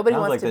 Nobody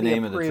Sounds wants like to be a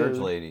prude. Sounds like the name of the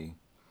church lady.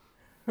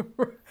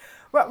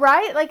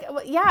 Right? Like,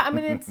 yeah, I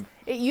mean,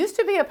 it used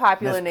to be a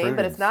popular name,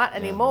 but it's not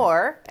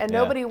anymore. Yeah. And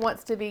nobody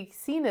wants to be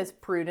seen as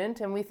prudent.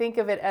 And we think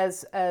of it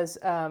as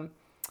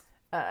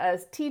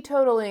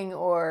teetotaling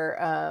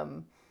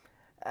or,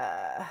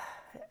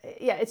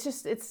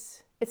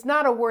 it's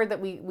not a word that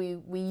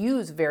we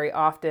use very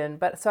often.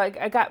 But so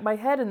I got my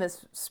head in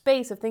this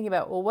space of thinking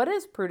about, well, what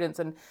is prudence?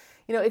 And,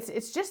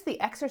 it's just the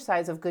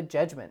exercise of good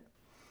judgment.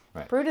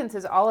 Right. Prudence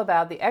is all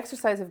about the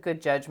exercise of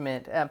good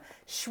judgment,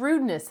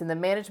 shrewdness in the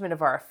management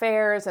of our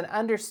affairs, and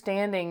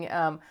understanding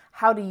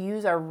how to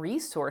use our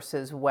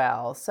resources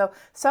well. So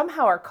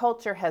somehow our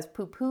culture has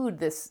poo-pooed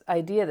this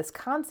idea, this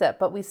concept,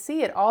 but we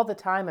see it all the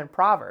time in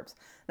Proverbs.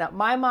 Now,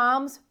 my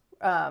mom's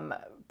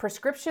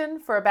prescription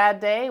for a bad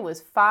day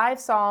was 5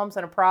 Psalms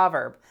and a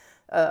proverb.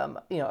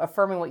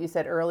 affirming what you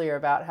said earlier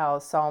about how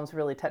Psalms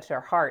really touch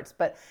our hearts.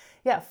 But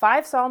yeah,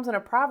 5 Psalms and a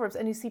Proverbs,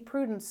 and you see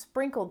prudence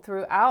sprinkled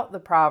throughout the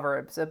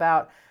Proverbs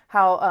about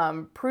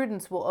how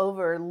prudence will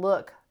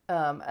overlook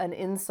an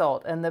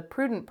insult, and the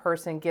prudent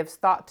person gives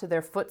thought to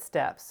their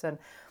footsteps.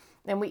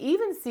 And we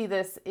even see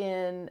this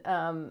in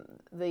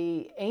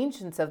the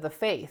ancients of the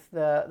faith,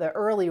 the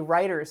early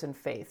writers in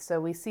faith. So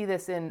we see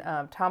this in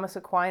Thomas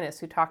Aquinas,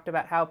 who talked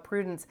about how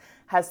prudence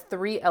has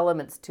 3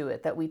 elements to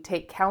it: that we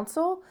take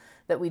counsel,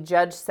 that we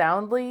judge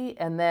soundly,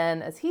 and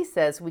then, as he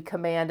says, we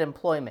command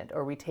employment,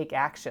 or we take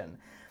action.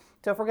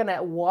 So if we're going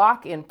to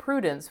walk in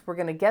prudence, we're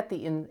going to get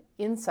the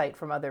insight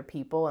from other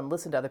people and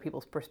listen to other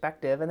people's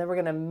perspective, and then we're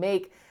going to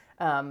make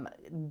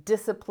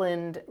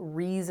disciplined,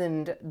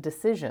 reasoned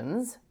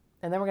decisions,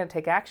 and then we're going to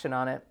take action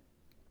on it.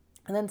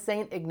 And then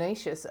St.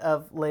 Ignatius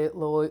of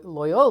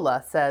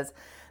Loyola says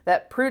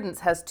that prudence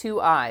has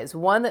 2 eyes,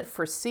 one that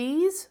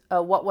foresees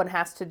what one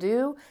has to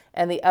do,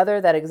 and the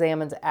other that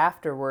examines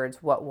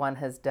afterwards what one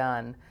has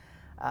done.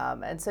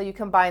 And so you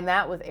combine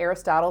that with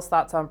Aristotle's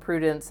thoughts on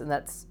prudence,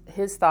 and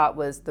his thought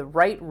was the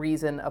right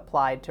reason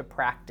applied to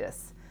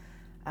practice.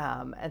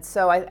 And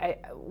so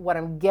what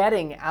I'm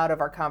getting out of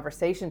our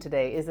conversation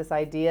today is this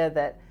idea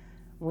that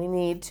we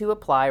need to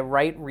apply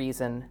right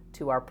reason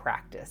to our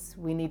practice.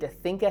 We need to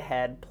think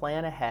ahead,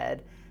 plan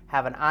ahead,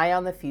 have an eye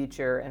on the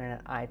future, and an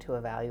eye to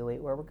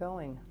evaluate where we're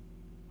going.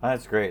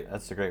 That's great.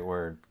 That's a great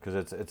word,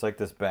 because it's like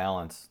this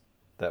balance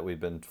that we've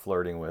been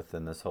flirting with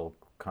in this whole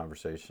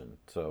conversation.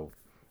 So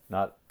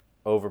not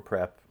over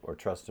prep or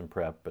trust in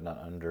prep, but not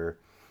under,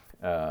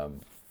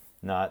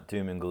 not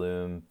doom and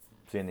gloom,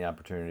 seeing the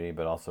opportunity,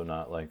 but also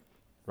not like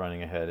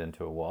running ahead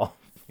into a wall.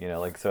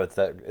 So it's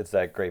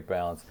that great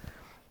balance.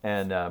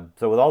 And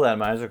so with all that in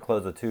mind, I was going to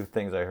close with 2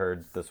 things I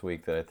heard this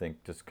week that I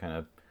think just kind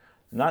of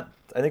I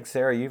think,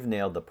 Sarah, you've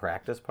nailed the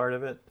practice part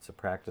of it. It's the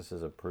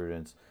practices of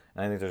prudence.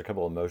 And I think there's a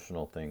couple of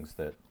emotional things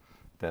that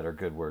are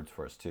good words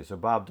for us too. So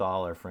Bob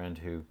Dahl, our friend,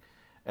 who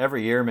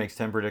every year makes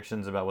 10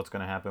 predictions about what's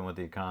going to happen with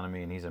the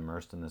economy, and he's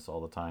immersed in this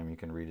all the time. You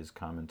can read his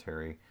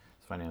commentary,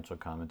 his financial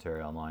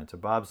commentary online. So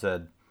Bob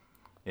said,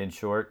 in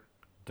short,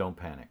 don't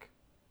panic.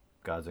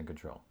 God's in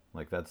control.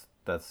 Like that's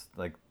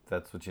what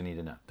you need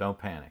to know. Don't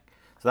panic.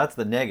 So that's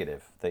the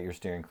negative that you're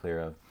steering clear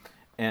of.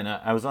 And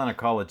I was on a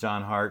call with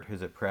John Hart,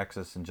 who's at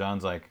Praxis, and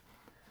John's like,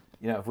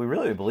 if we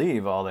really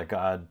believe all that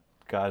God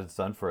has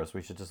done for us,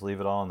 we should just leave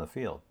it all in the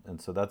field.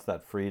 And so that's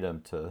that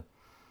freedom to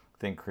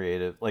think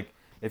creative. Like,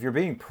 if you're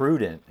being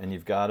prudent and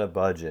you've got a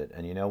budget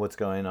and you know what's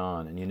going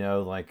on and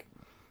like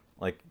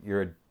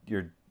you're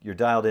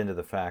dialed into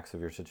the facts of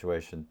your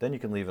situation, then you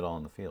can leave it all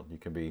in the field. You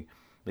can leave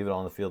it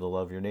all in the field to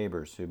love your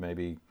neighbors who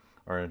maybe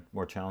are in a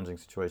more challenging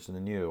situation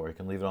than you, or you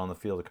can leave it all in the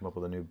field to come up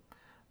with a new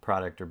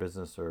product or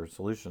business or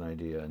solution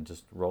idea and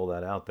just roll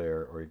that out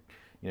there. Or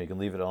you can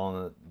leave it all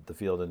in the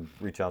field and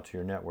reach out to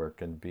your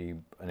network and be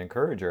an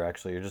encourager.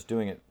 Actually, you're just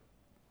doing it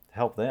to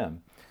help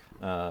them.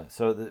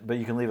 But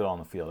you can leave it all in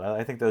the field.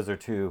 I think those are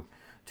two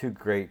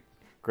great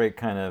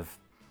kind of,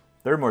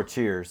 they're more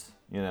cheers.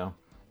 I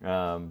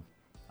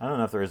don't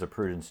know if there is a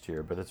prudence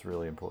cheer, but it's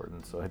really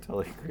important. So I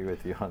totally agree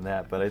with you on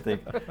that. But I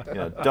think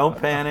don't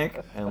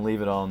panic and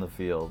leave it all in the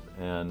field,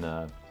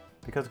 and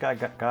because God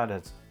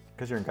has,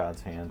 because you're in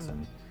God's hands,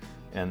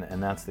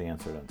 and that's the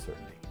answer to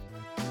uncertainty.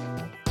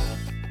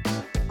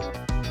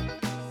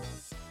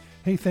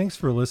 Hey, thanks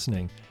for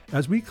listening.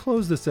 As we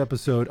close this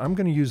episode, I'm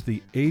going to use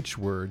the H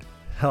word,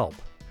 help.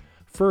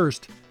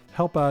 First,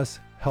 help us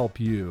help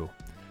you.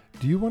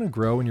 Do you want to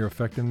grow in your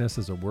effectiveness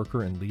as a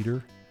worker and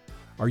leader?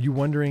 Are you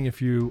wondering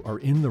if you are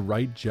in the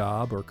right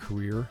job or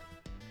career?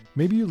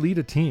 Maybe you lead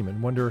a team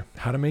and wonder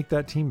how to make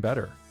that team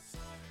better.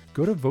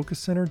 Go to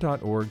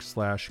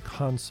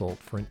vocacenter.org/consult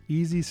for an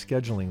easy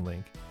scheduling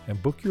link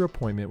and book your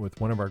appointment with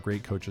one of our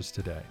great coaches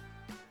today.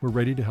 We're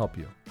ready to help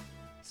you.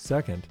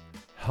 Second,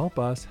 help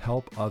us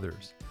help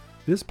others.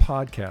 This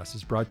podcast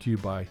is brought to you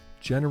by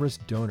generous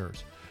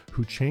donors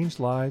who change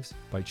lives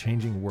by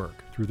changing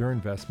work through their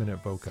investment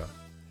at Voca.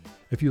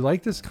 If you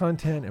like this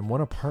content and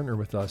want to partner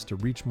with us to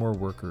reach more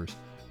workers,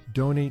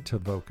 donate to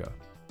Voca.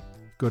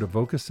 Go to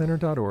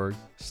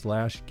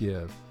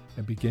vocacenter.org/give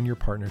and begin your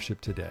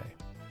partnership today.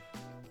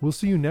 We'll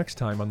see you next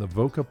time on the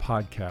Voca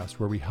podcast,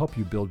 where we help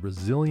you build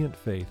resilient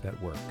faith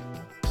at work.